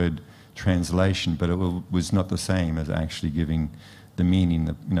word-by-word translation, but it was not the same as actually giving the meaning,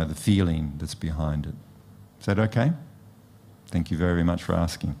 the feeling that's behind it. Is that okay? Thank you very much for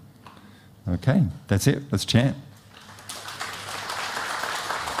asking. Okay, that's it. Let's chant.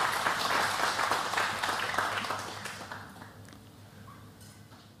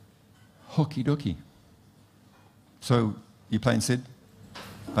 Okie dokie. So, you playing Sid?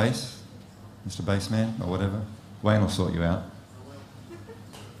 Bass? Mr. Bassman or whatever? Wayne will sort you out.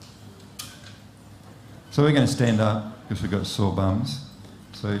 So we're going to stand up because we've got sore bums.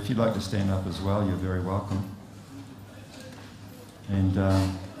 So if you'd like to stand up as well, you're very welcome. And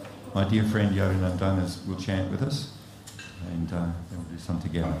my dear friend Yoda Nandanas will chant with us, and then we'll do some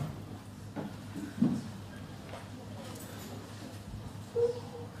together.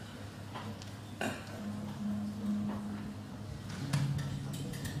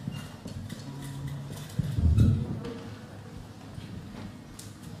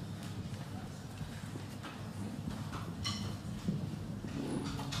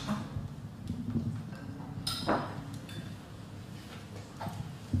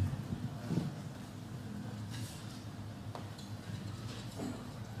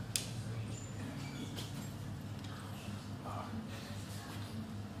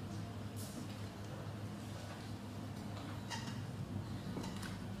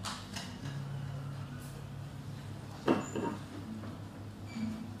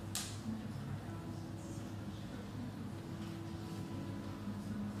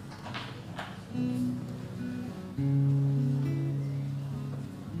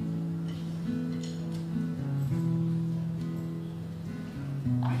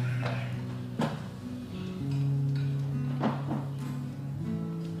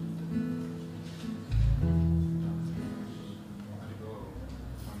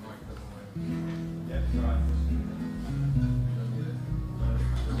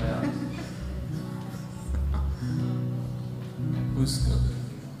 Who's got it?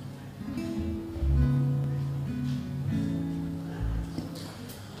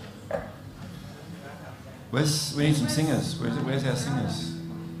 We need some singers. Where's our singers?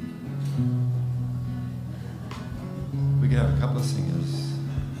 We could have a couple of singers.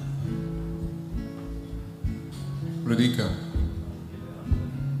 Radhika.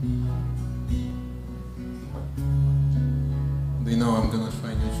 Do you know I'm gonna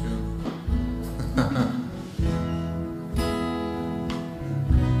find your shoe?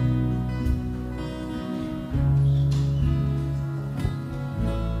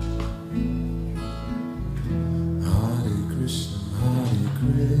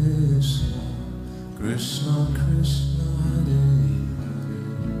 Krishna Krishna Hare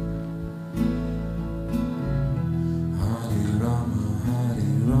Hare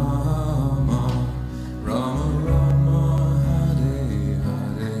Hare Rama Rama Rama Hare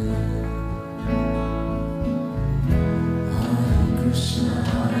Hare Hare Krishna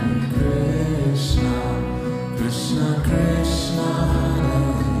Krishna Krishna Hare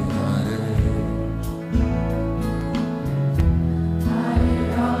Hare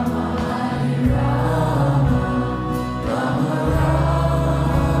Rama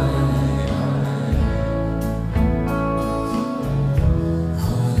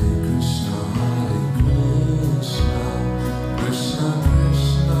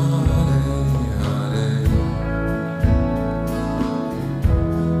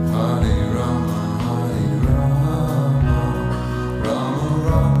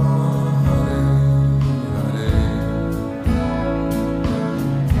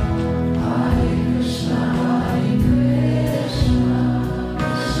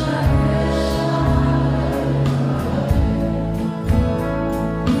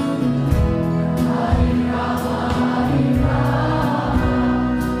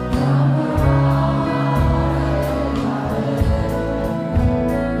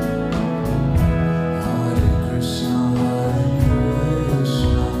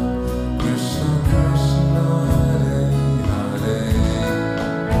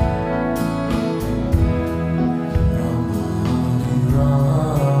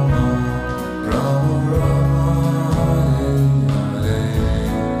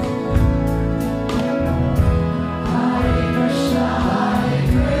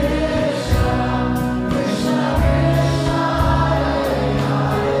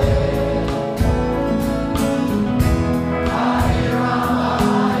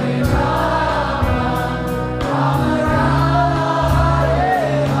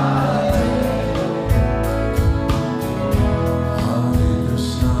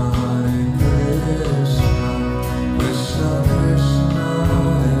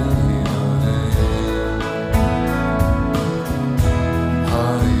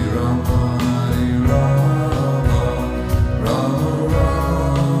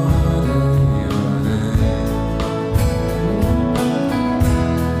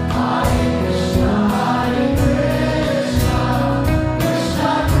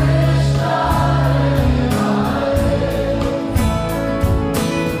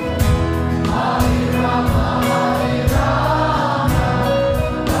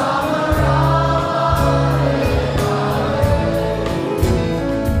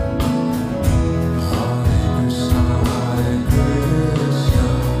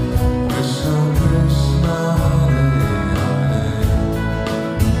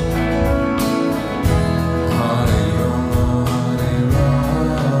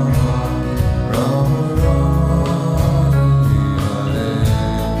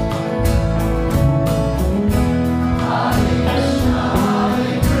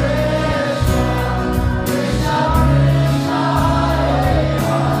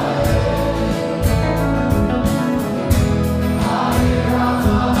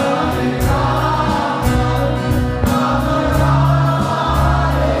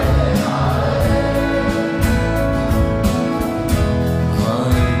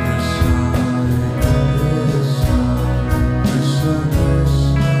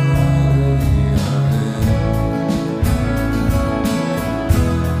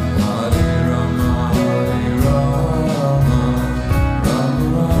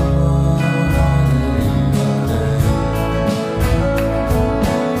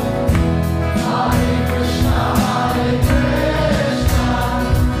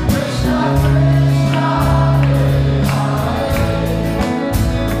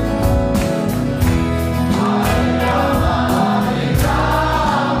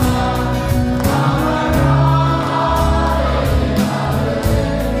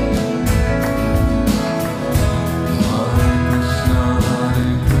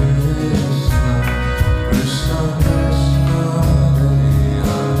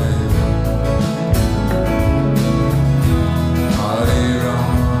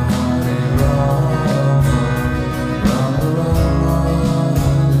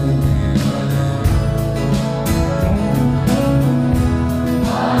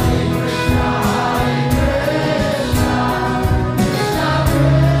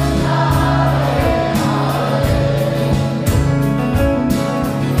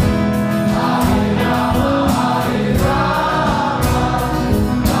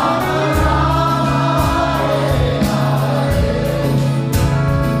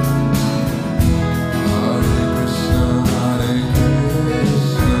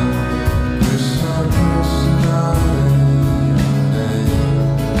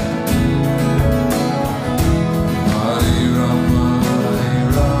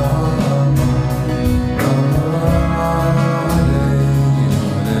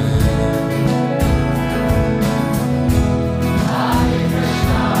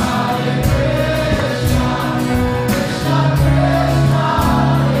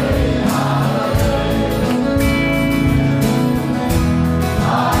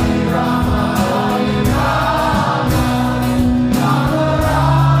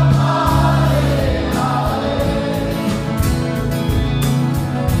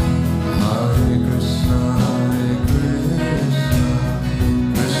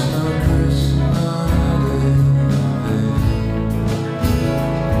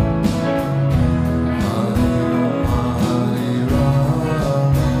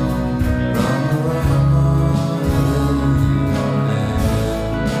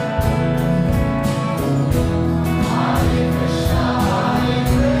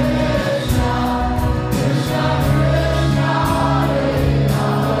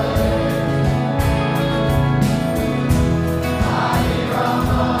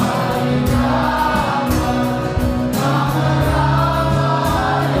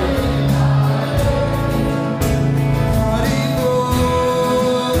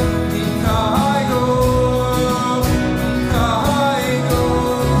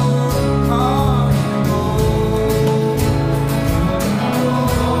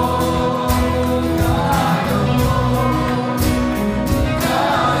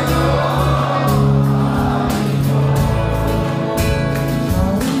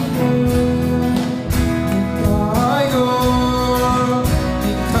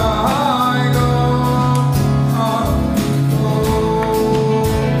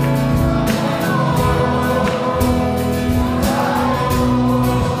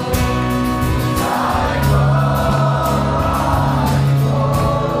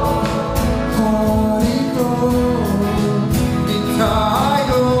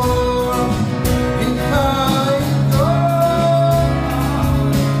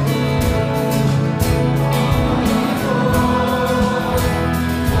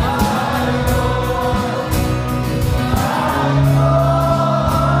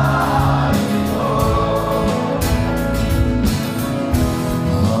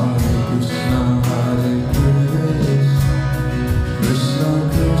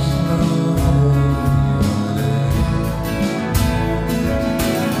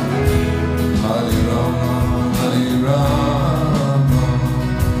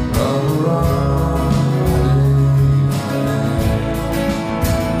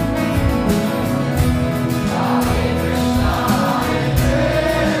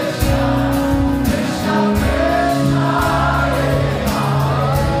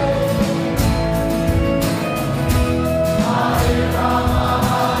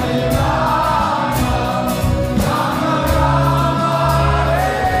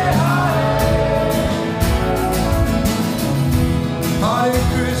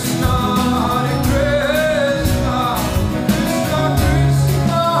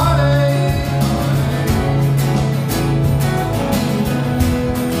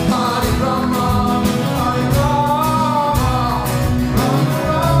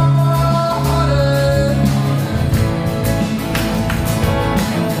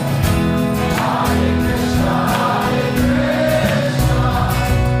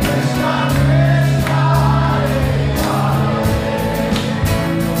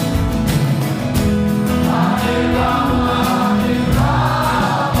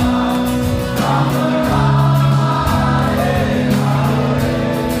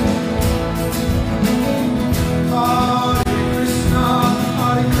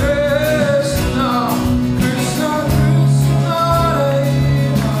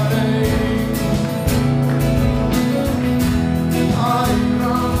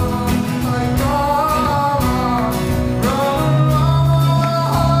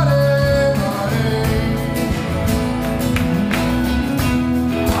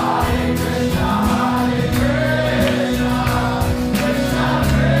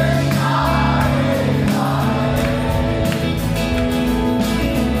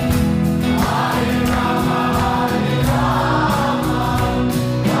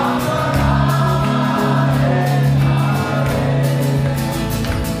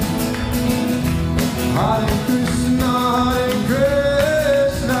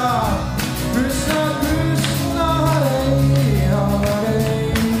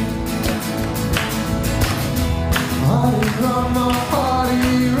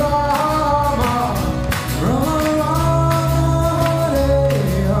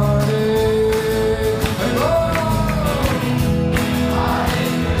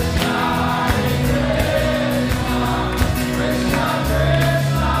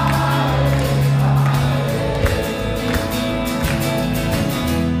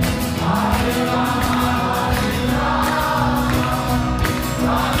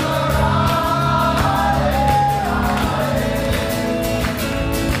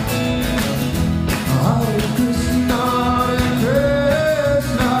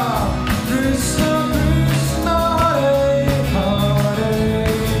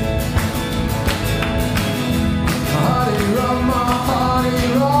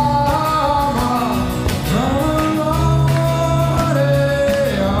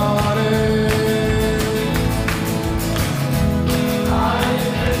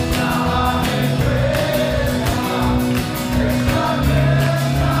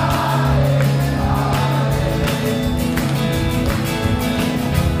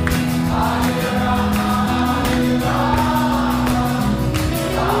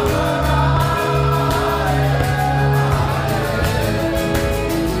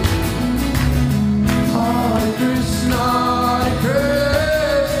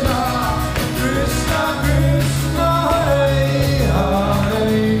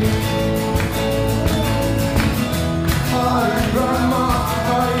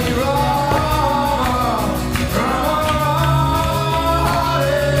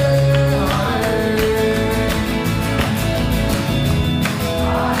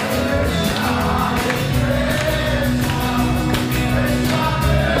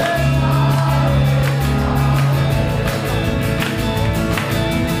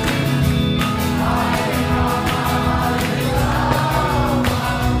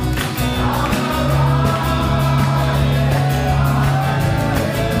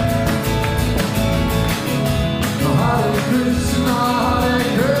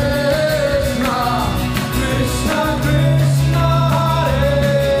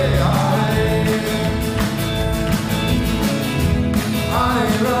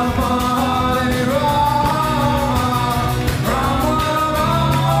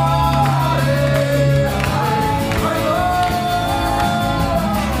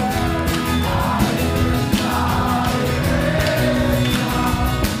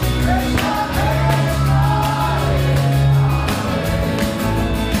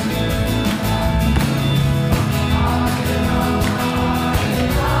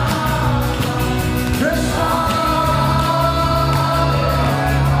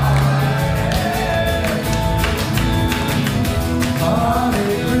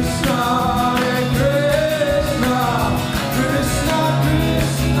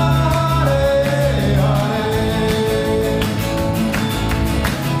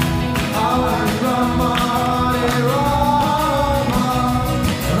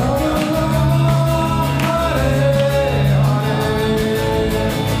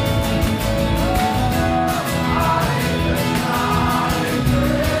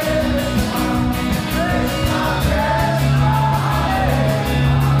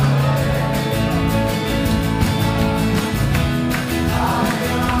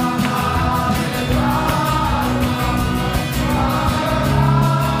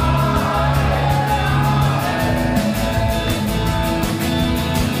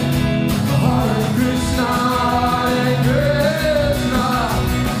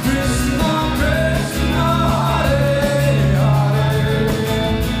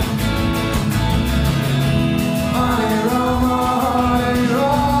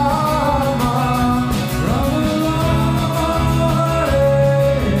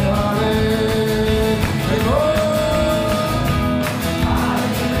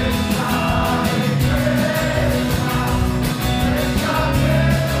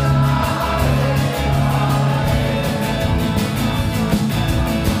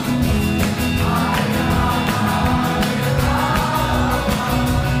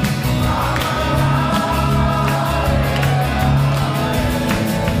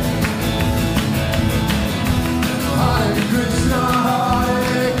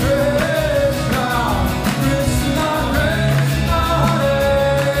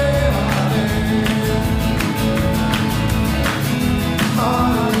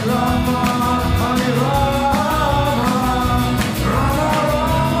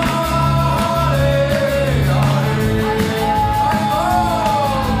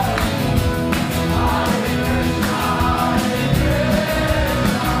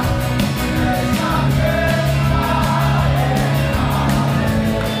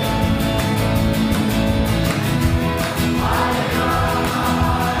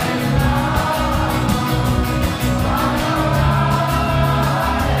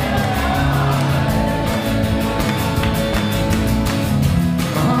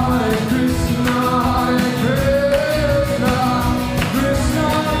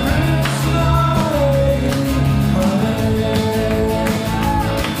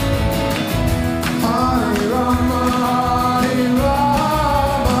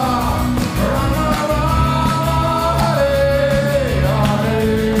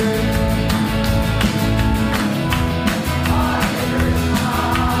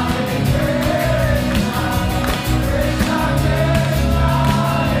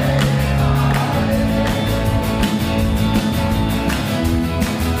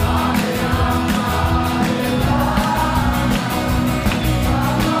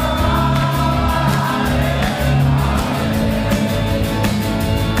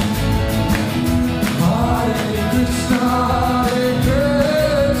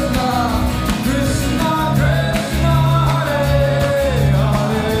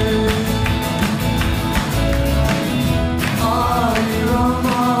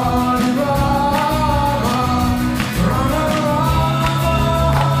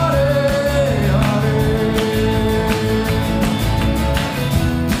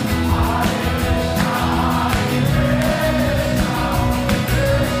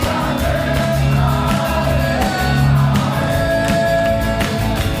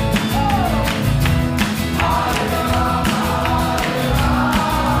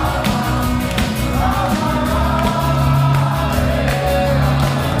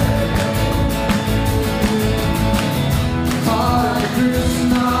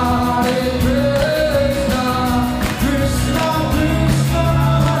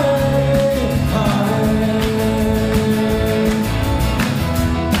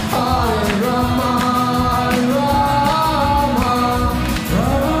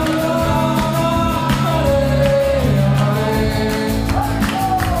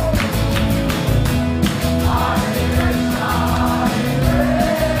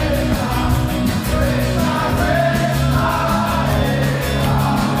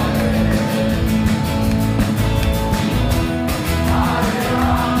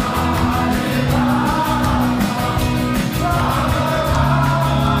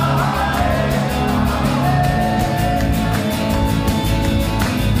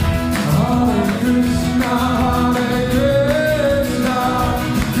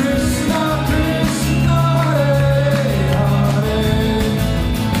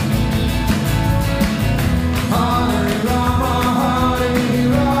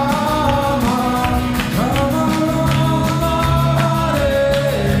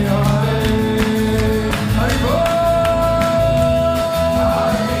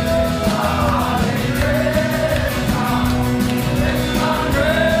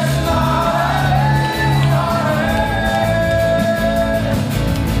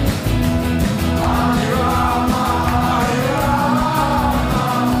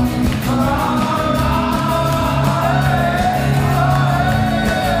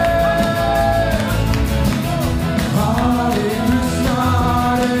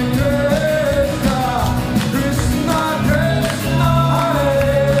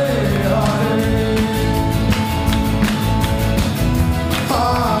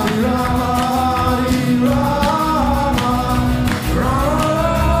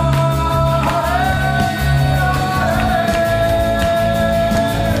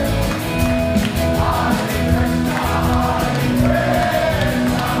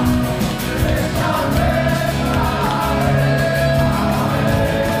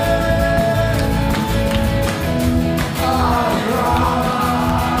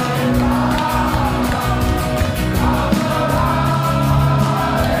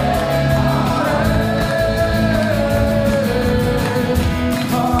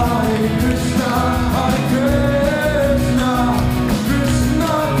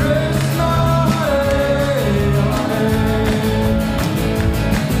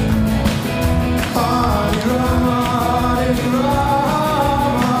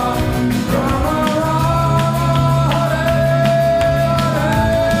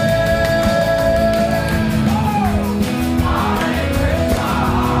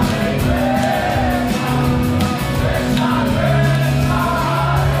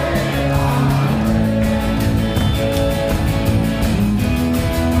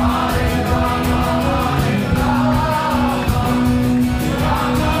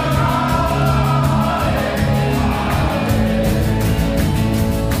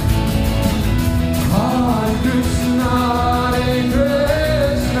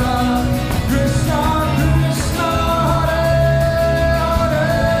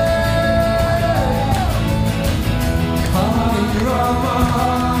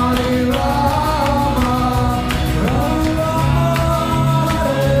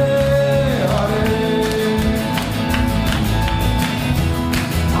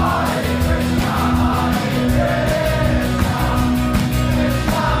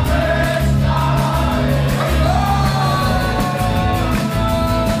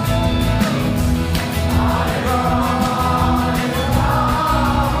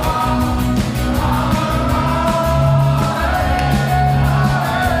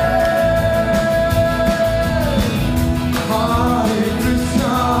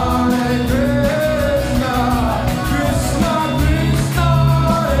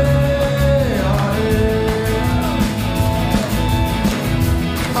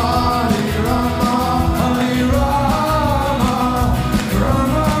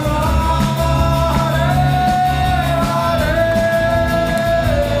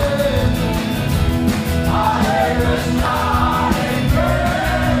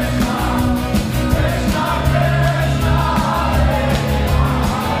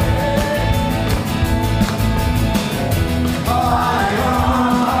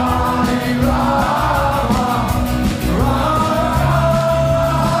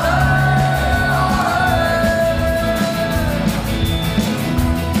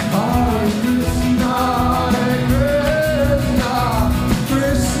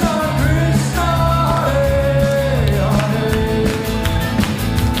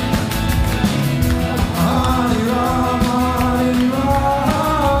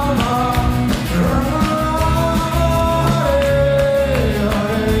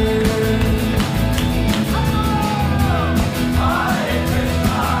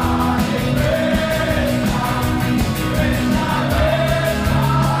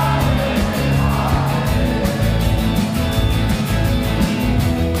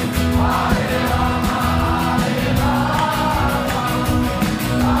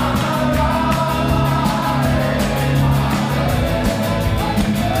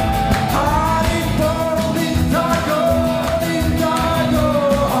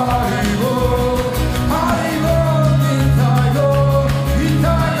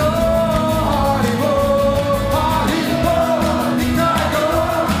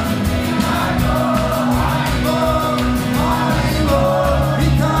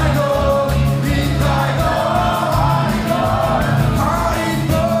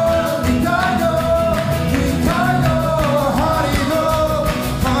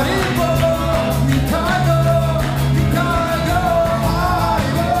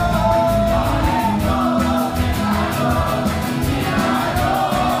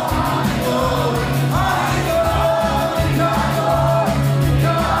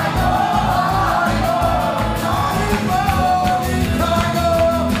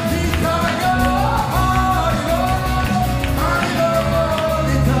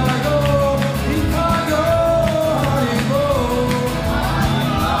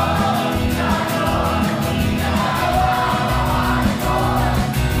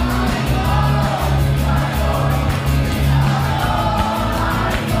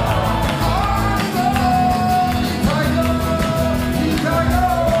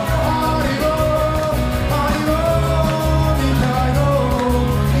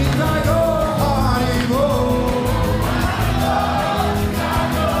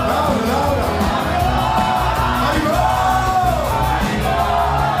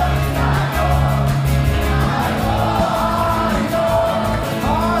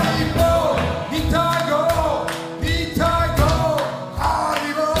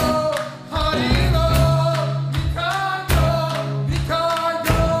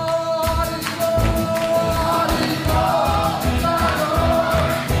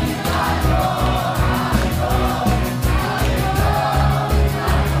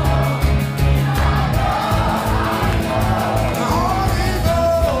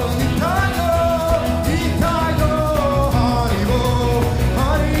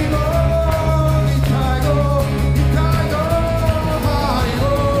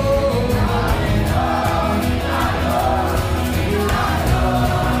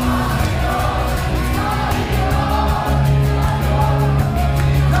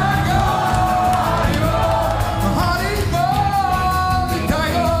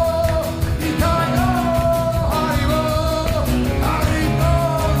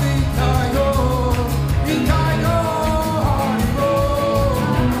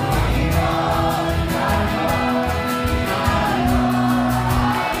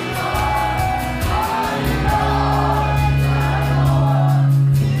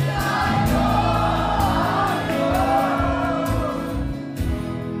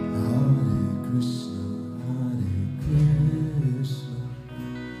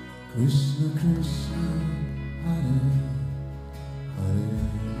Krishna Krishna, Hare Hare,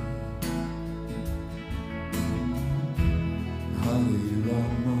 Hare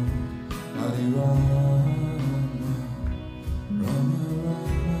Rama, Hare Rama, Rama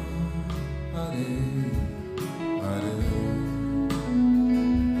Rama, Hare Hare.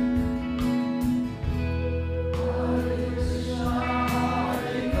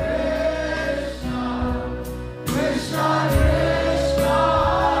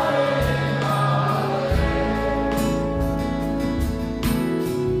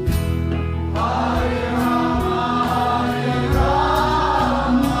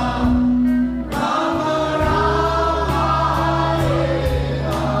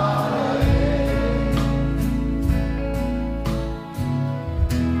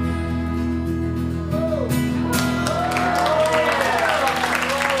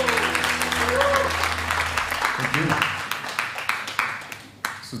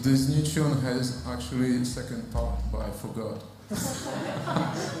 So this new tune has actually a second part, but I forgot.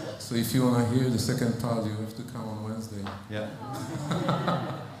 So if you want to hear the second part, you have to come on Wednesday. Yeah.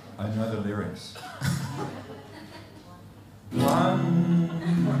 I know the lyrics. 1, 2,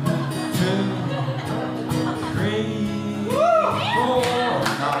 3, 4.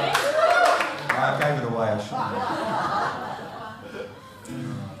 No. I gave it away, I shouldn't.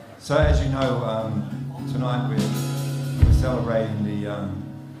 So as you know, tonight we're celebrating the,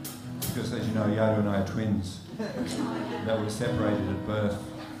 because as you know, Yoda and I are twins that were separated at birth,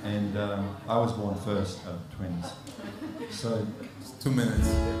 and I was born first of twins. So 2 minutes.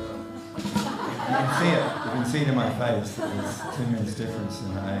 you can see it. You can see it in my face. There's 2 minutes difference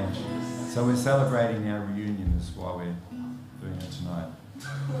in the age. So we're celebrating our reunion. Is why we're doing it tonight.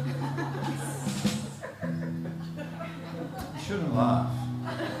 You shouldn't laugh.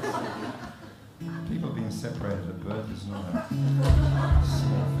 People being separated at birth is not a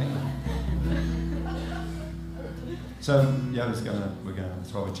small thing. So Yoda's we're gonna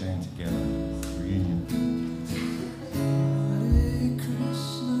throw a chant together. Reunion.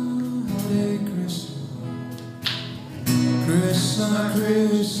 Hare Krishna, Krishna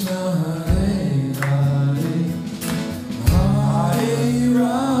Krishna, Hare Hare, Hare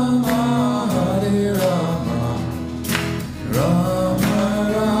Rama, Hare Rama, Rama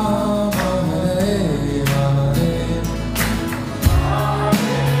Rama, Hare Hare, Hare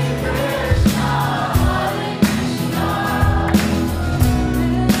Krishna, Hare Krishna,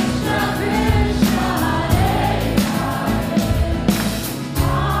 Krishna Krishna, Hare Hare,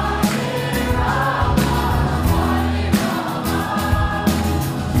 Hare Rama, Hare Rama,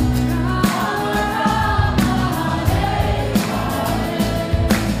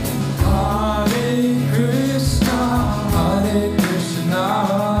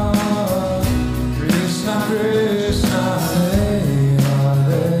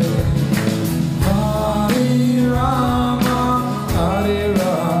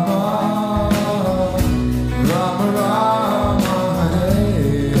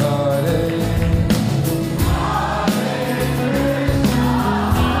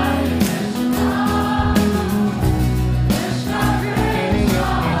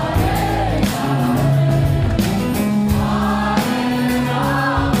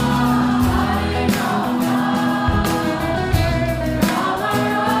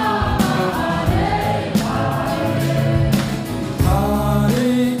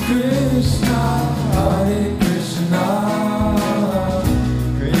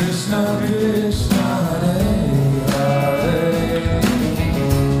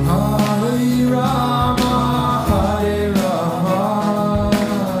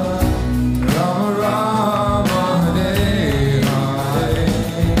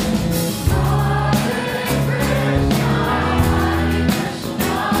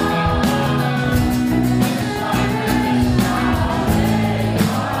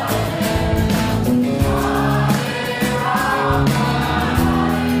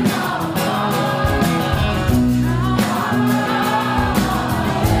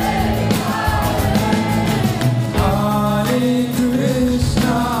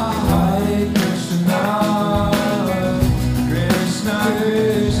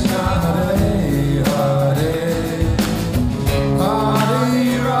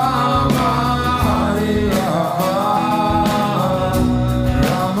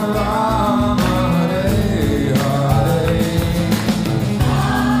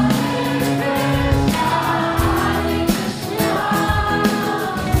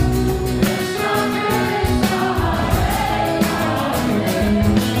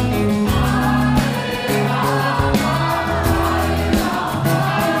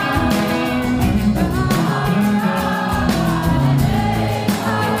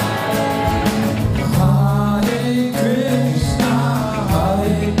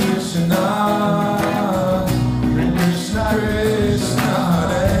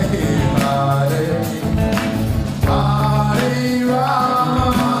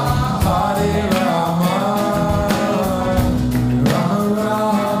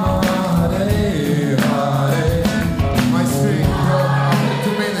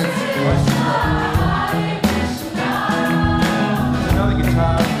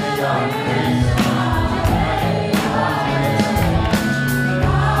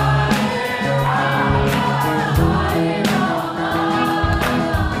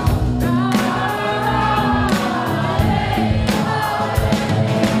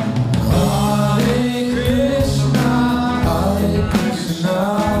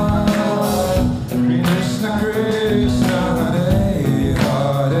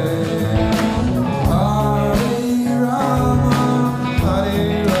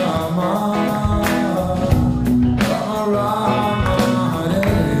 Hare Rama,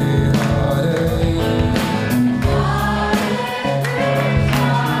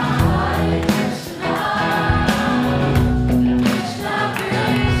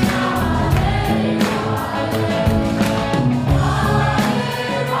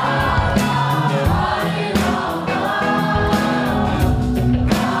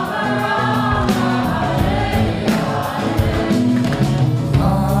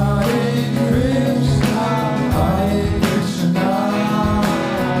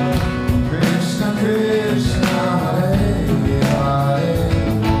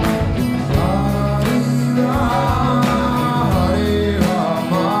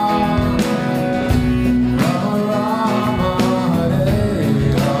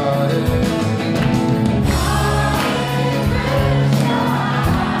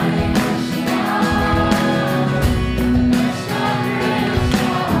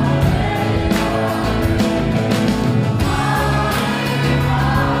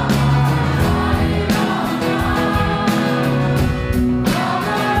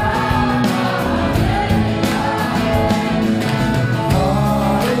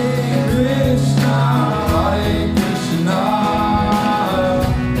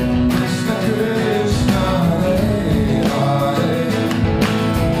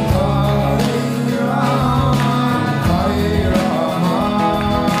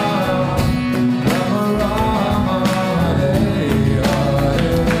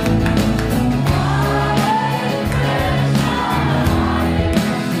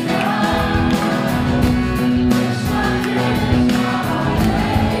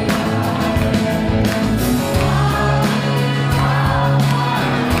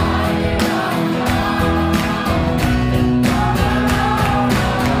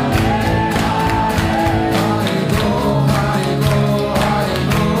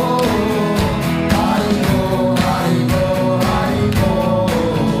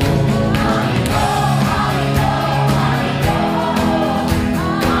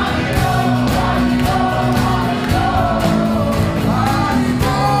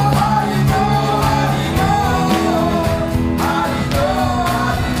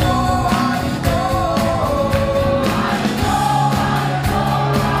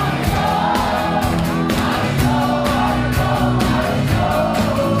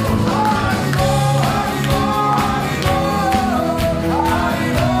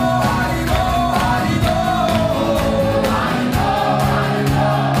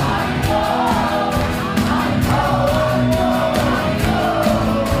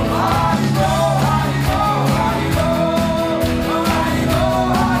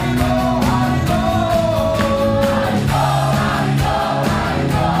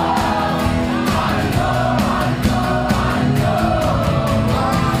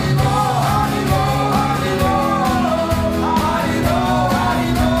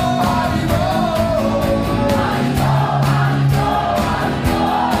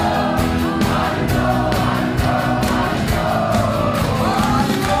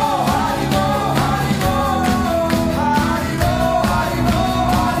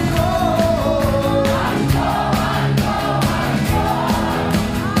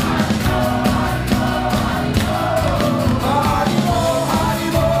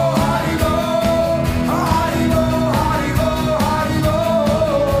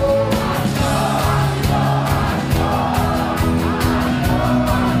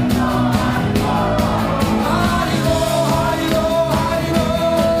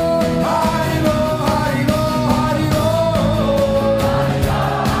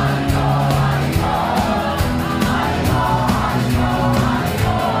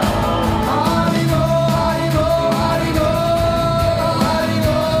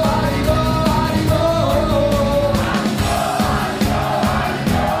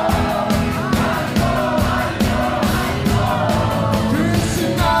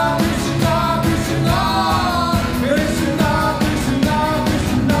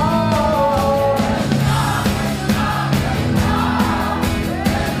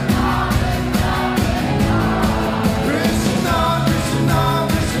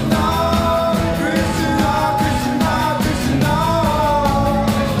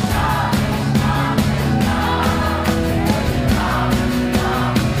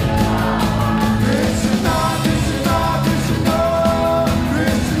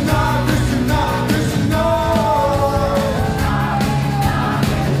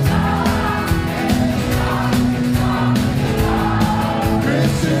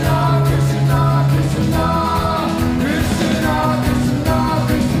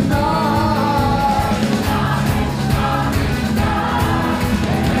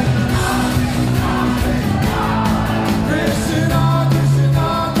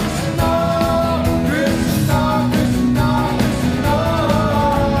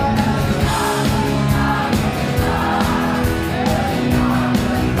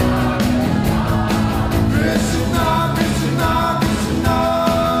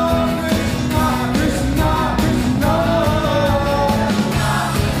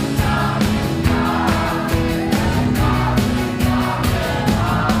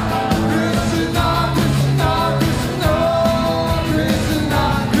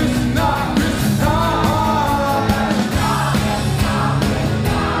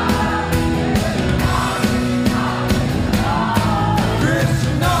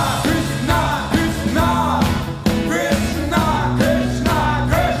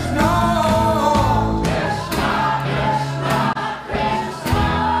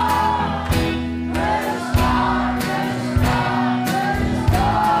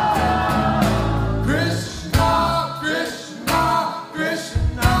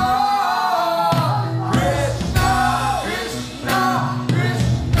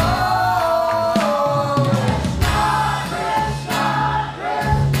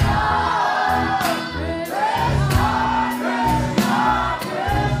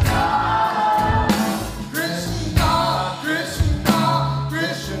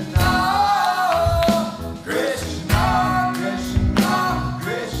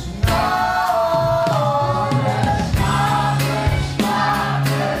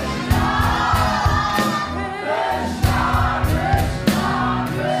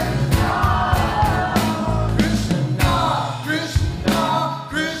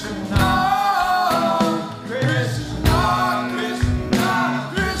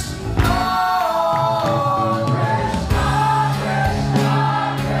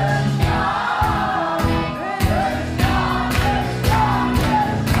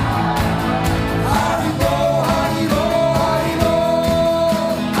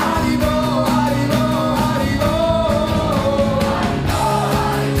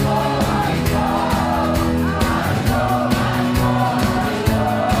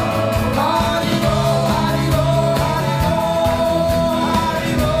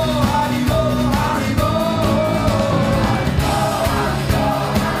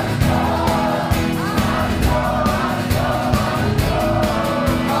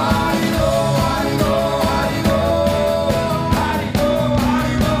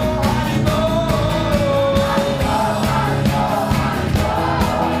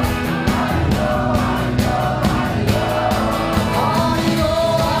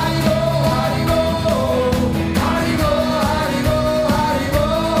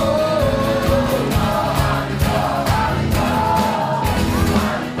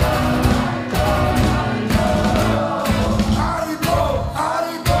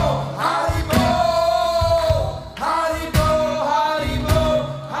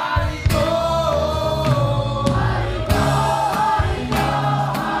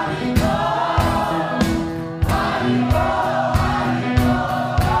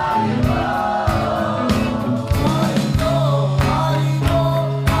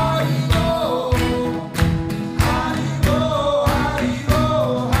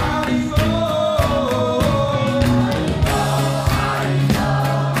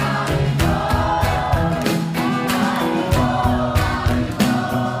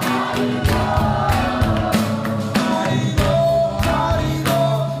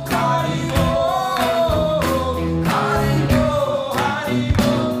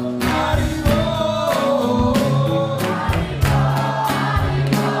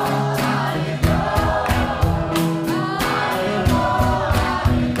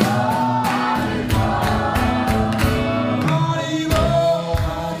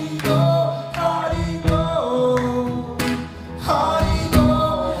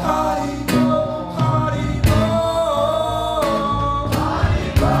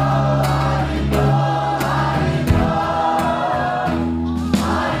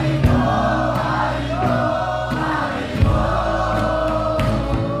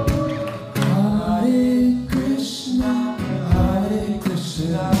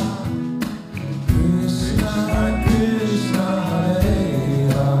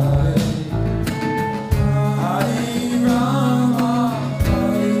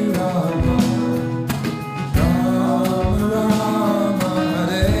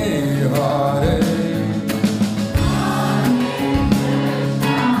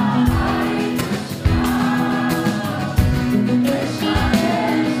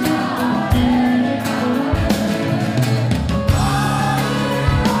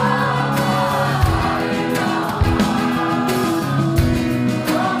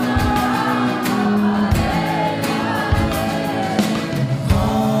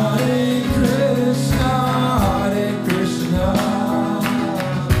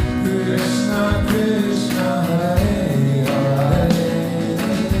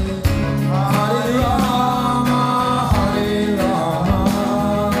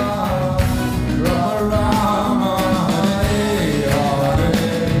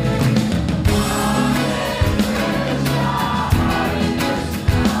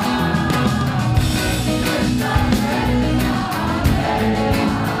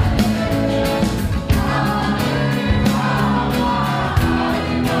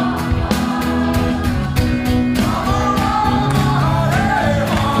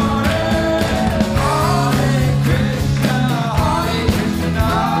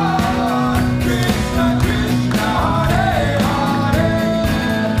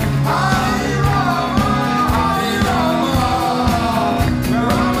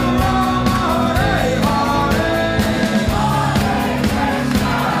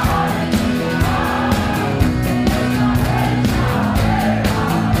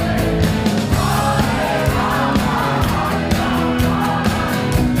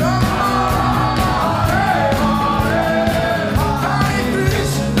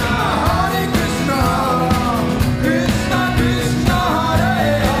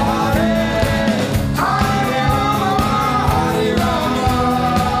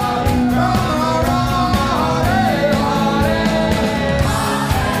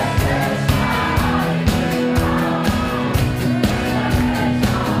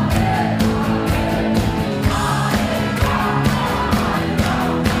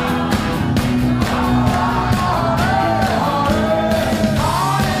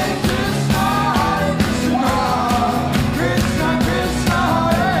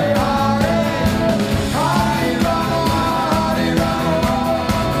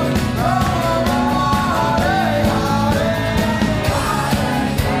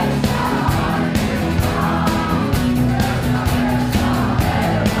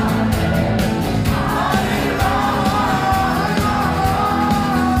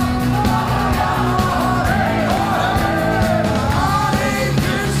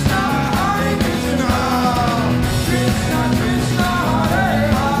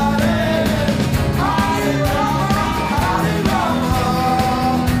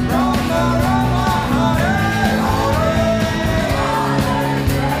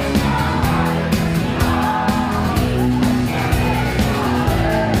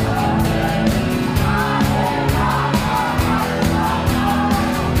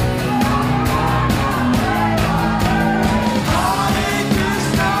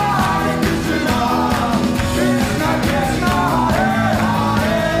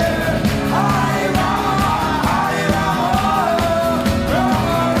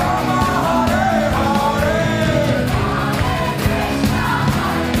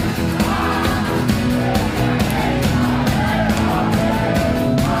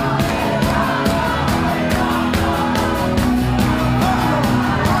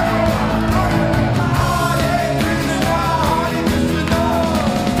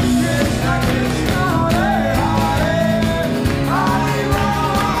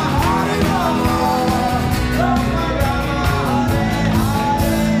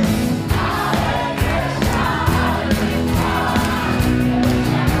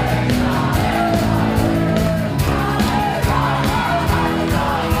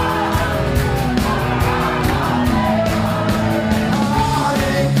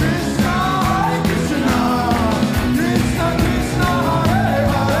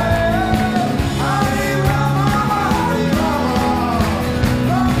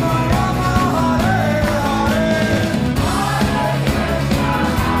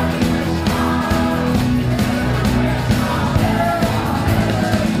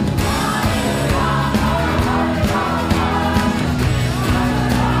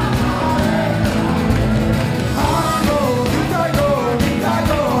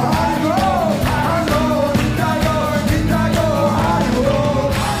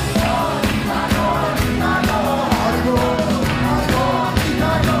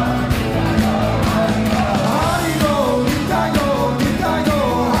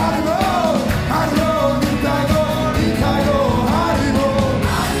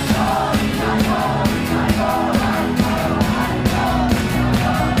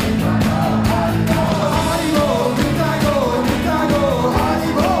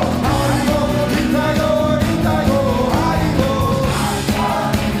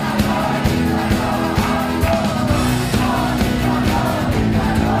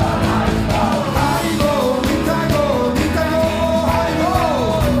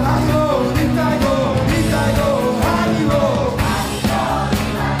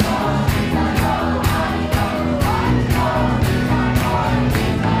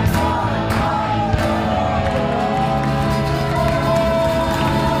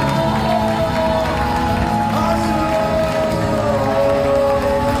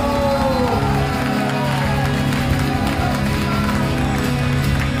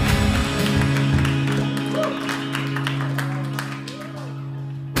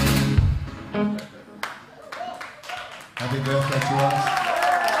 Happy birthday to us.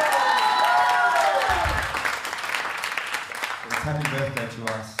 It's happy birthday to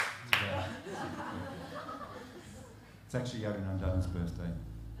us today. It's actually Yoganandan's birthday.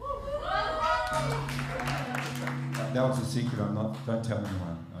 That was a secret. Don't tell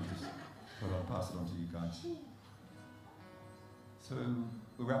anyone. I just thought I'd pass it on to you guys. So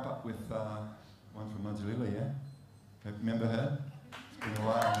we'll wrap up with one from Manjalila, yeah? Remember her? It's been a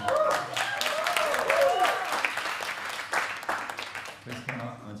while. Please come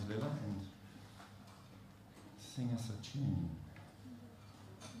up, Manjalila, and sing us a tune.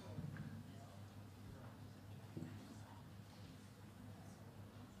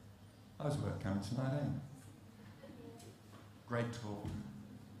 How's work coming tonight, eh? Great talk.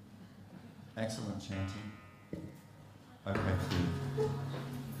 Excellent chanting. Okay, food.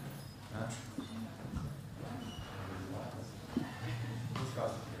 Huh? These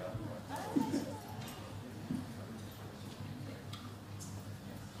guys will get up.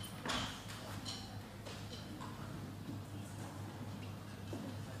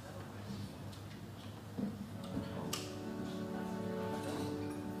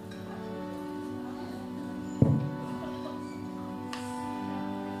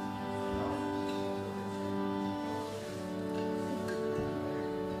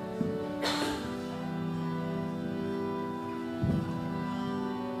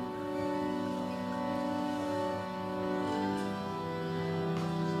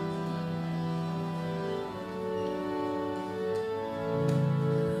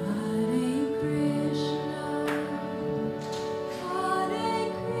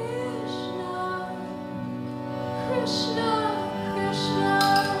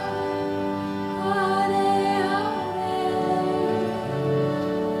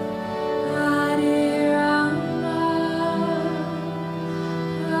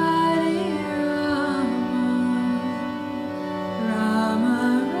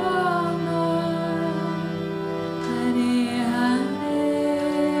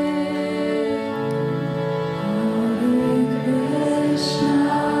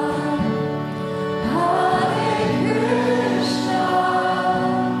 Hare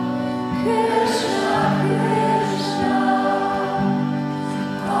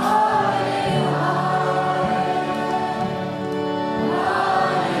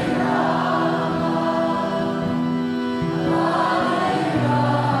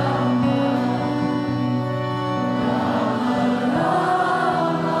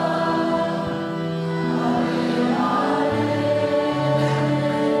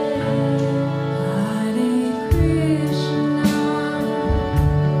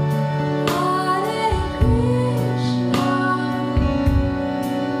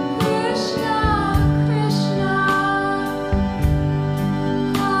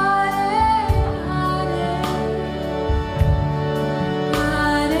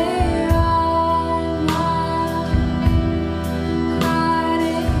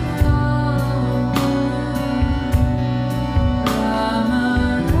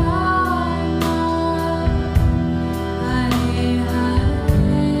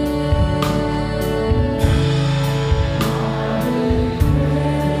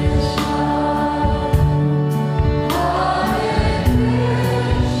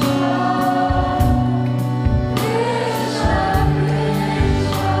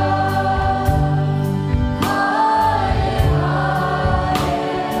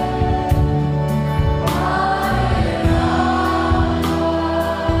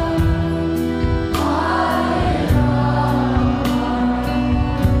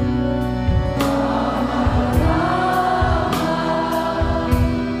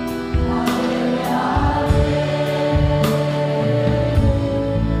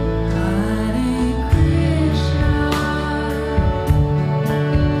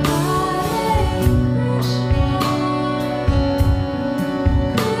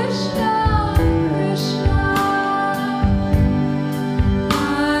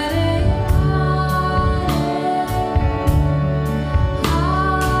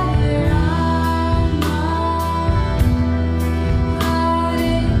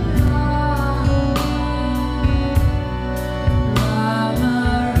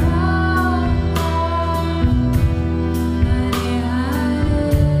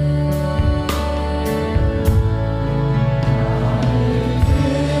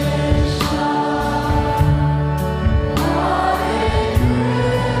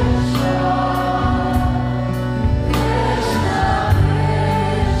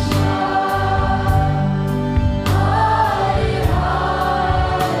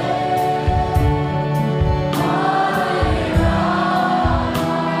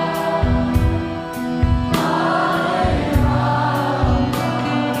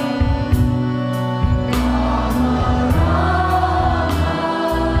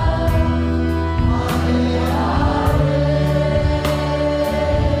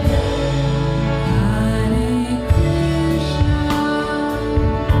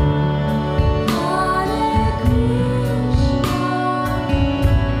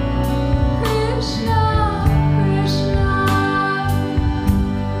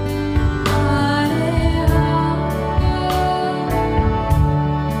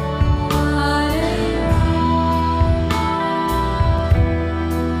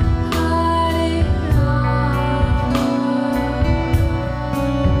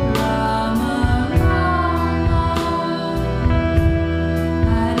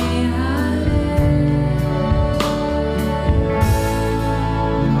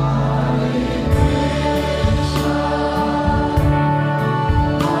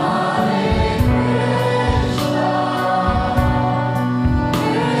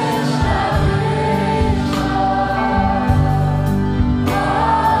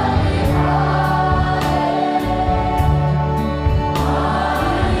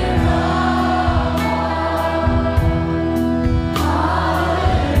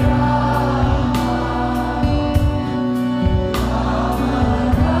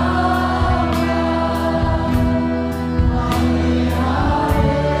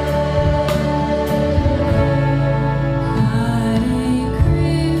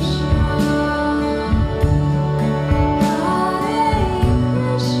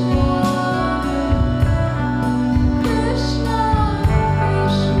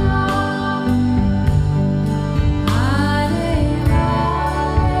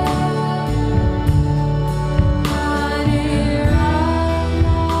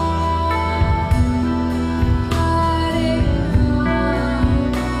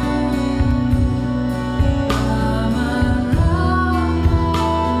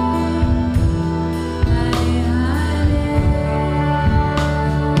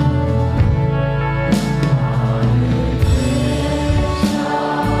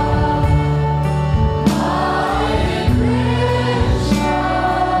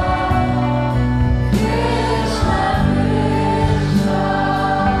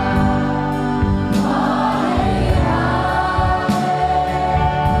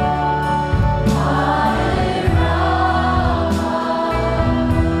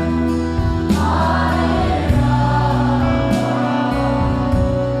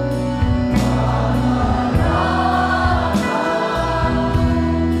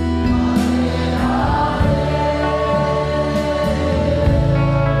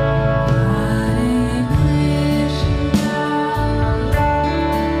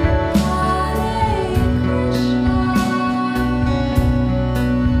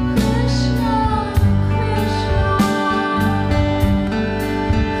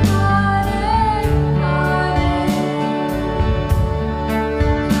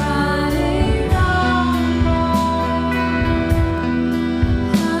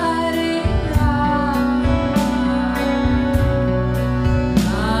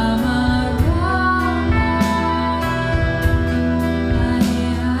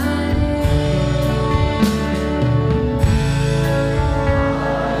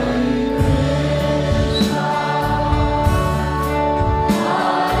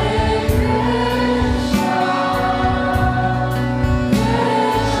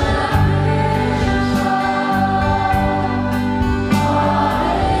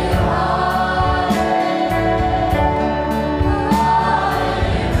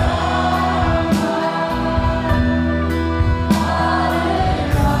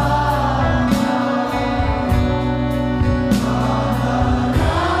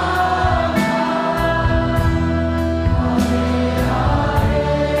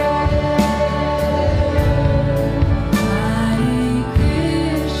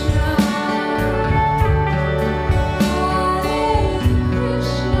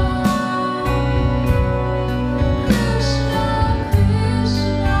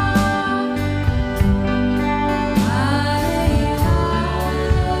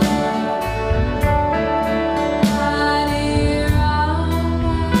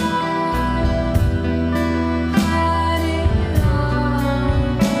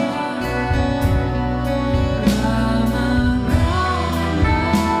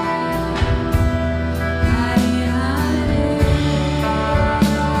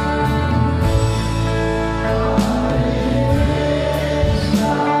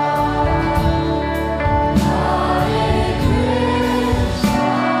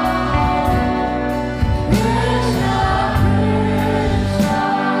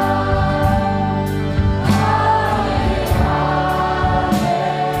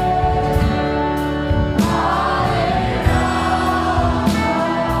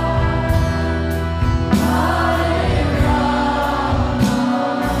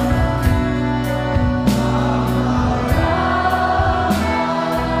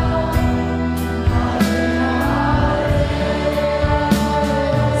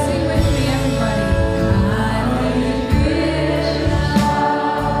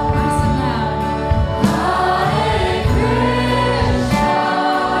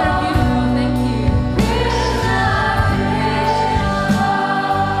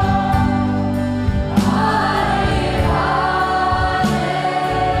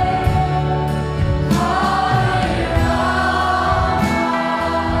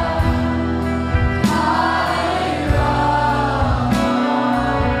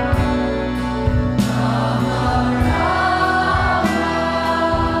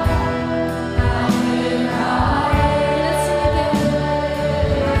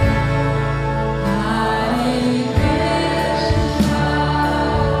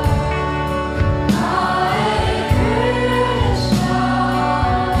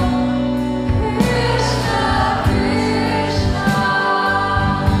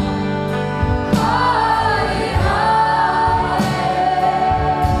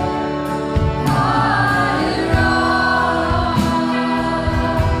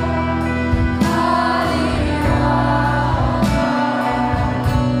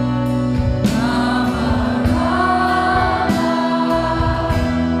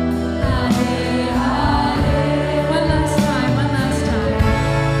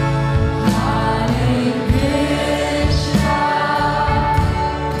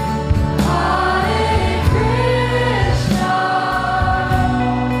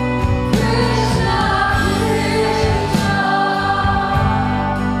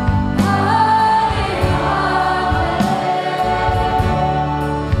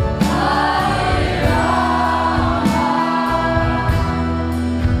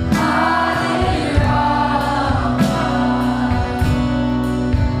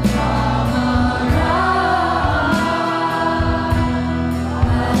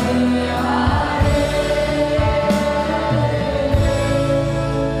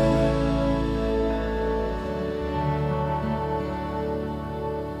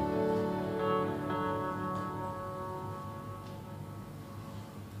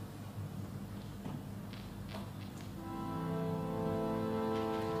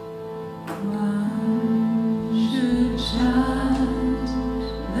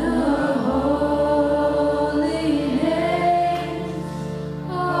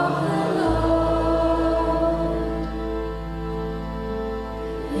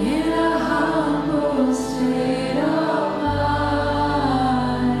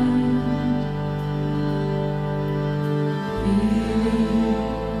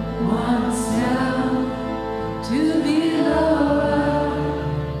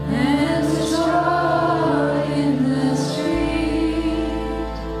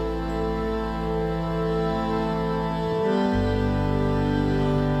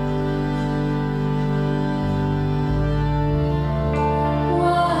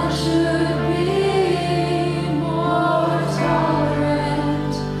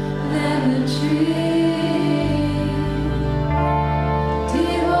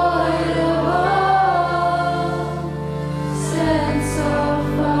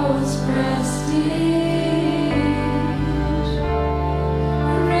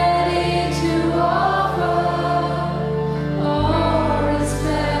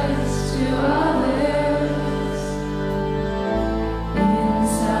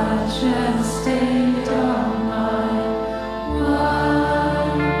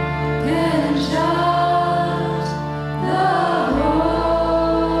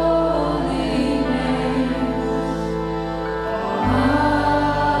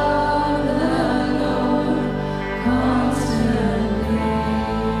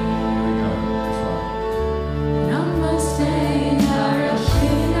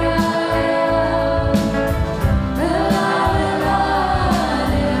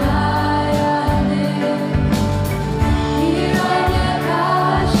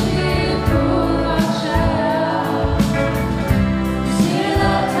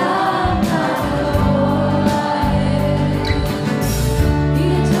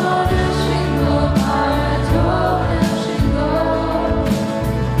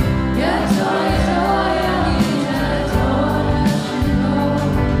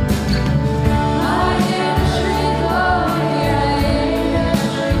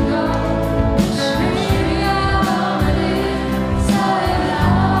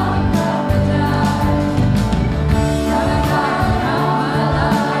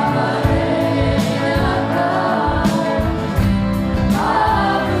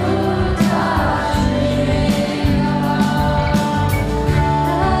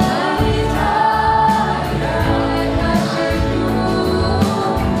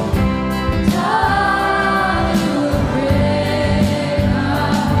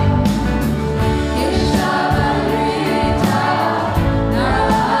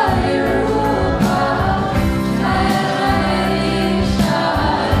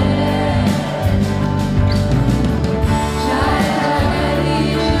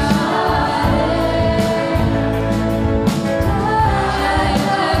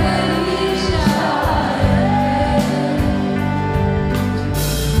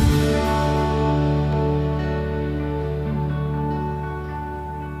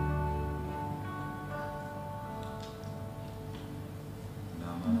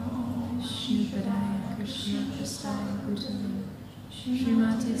Vishnupadaya Krishna Prastaya Bhutale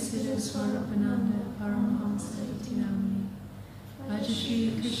Srimati Siddha Swarupananda Paramahamsa Iti Namani Ajashri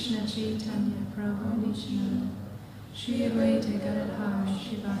Krishna Chaitanya Prabhu Nityananda Shri Advaita Gadadhar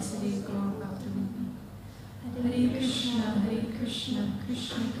Shivasadi Gaur Bhaktivinoda Hare Krishna, Krishna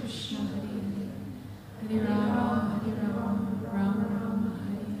Krishna, Hare Hare, Hare Rama, Rama Rama,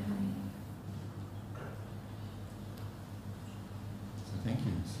 Hare Hare. So thank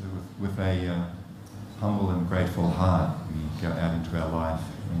you. So with a humble and grateful heart, we go out into our life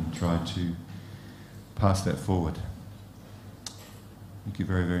and try to pass that forward. Thank you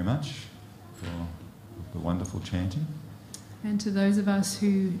very, very much for the wonderful chanting. And to those of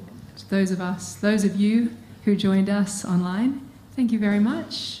you who joined us online, thank you very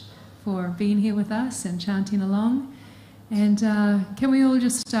much for being here with us and chanting along. And can we all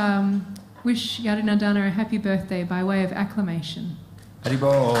just wish Yarinandana a happy birthday by way of acclamation?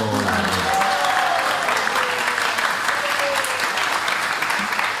 Haribol!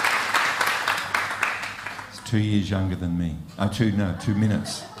 It's 2 years younger than me. 2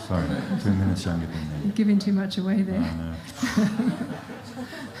 minutes. Sorry, 2 minutes younger than me. You're giving too much away there. I know.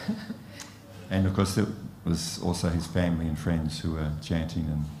 And of course, it was also his family and friends who were chanting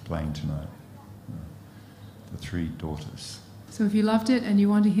and playing tonight. The 3 daughters. So if you loved it and you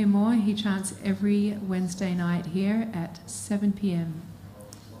want to hear more, he chants every Wednesday night here at 7 p.m.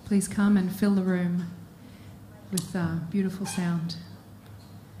 Please come and fill the room with beautiful sound.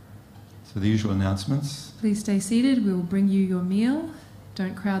 So the usual announcements. Please stay seated. We will bring you your meal.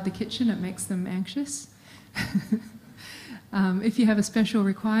 Don't crowd the kitchen. It makes them anxious. If you have a special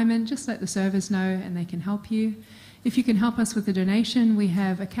requirement, just let the servers know and they can help you. If you can help us with a donation, we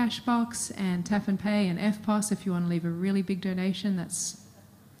have a cash box and tap and pay and FPOS. If you want to leave a really big donation, that's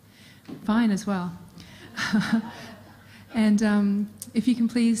fine as well. And if you can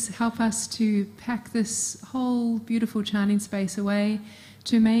please help us to pack this whole beautiful chanting space away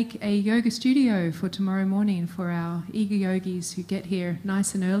to make a yoga studio for tomorrow morning for our eager yogis who get here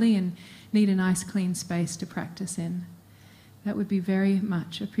nice and early and need a nice clean space to practice in. That would be very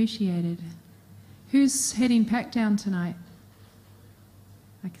much appreciated. Who's heading pack down tonight?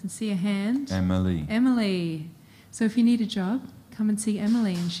 I can see a hand. Emily. Emily. So if you need a job, come and see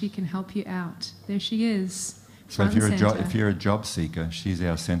Emily and she can help you out. There she is. So if you're a job seeker, she's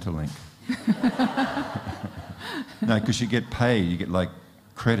our Centrelink. No, because you get paid, you get like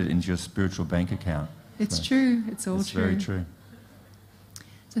credit into your spiritual bank account. It's true. It's all true. It's very true.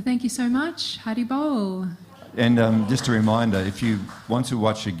 So thank you so much. Hari Bol. And just a reminder, if you want to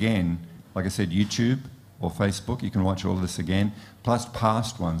watch again, like I said, YouTube or Facebook, you can watch all of this again, plus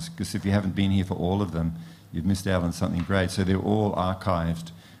past ones, because if you haven't been here for all of them, you've missed out on something great. So they're all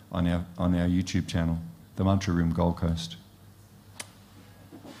archived on our YouTube channel, The Mantra Room Gold Coast.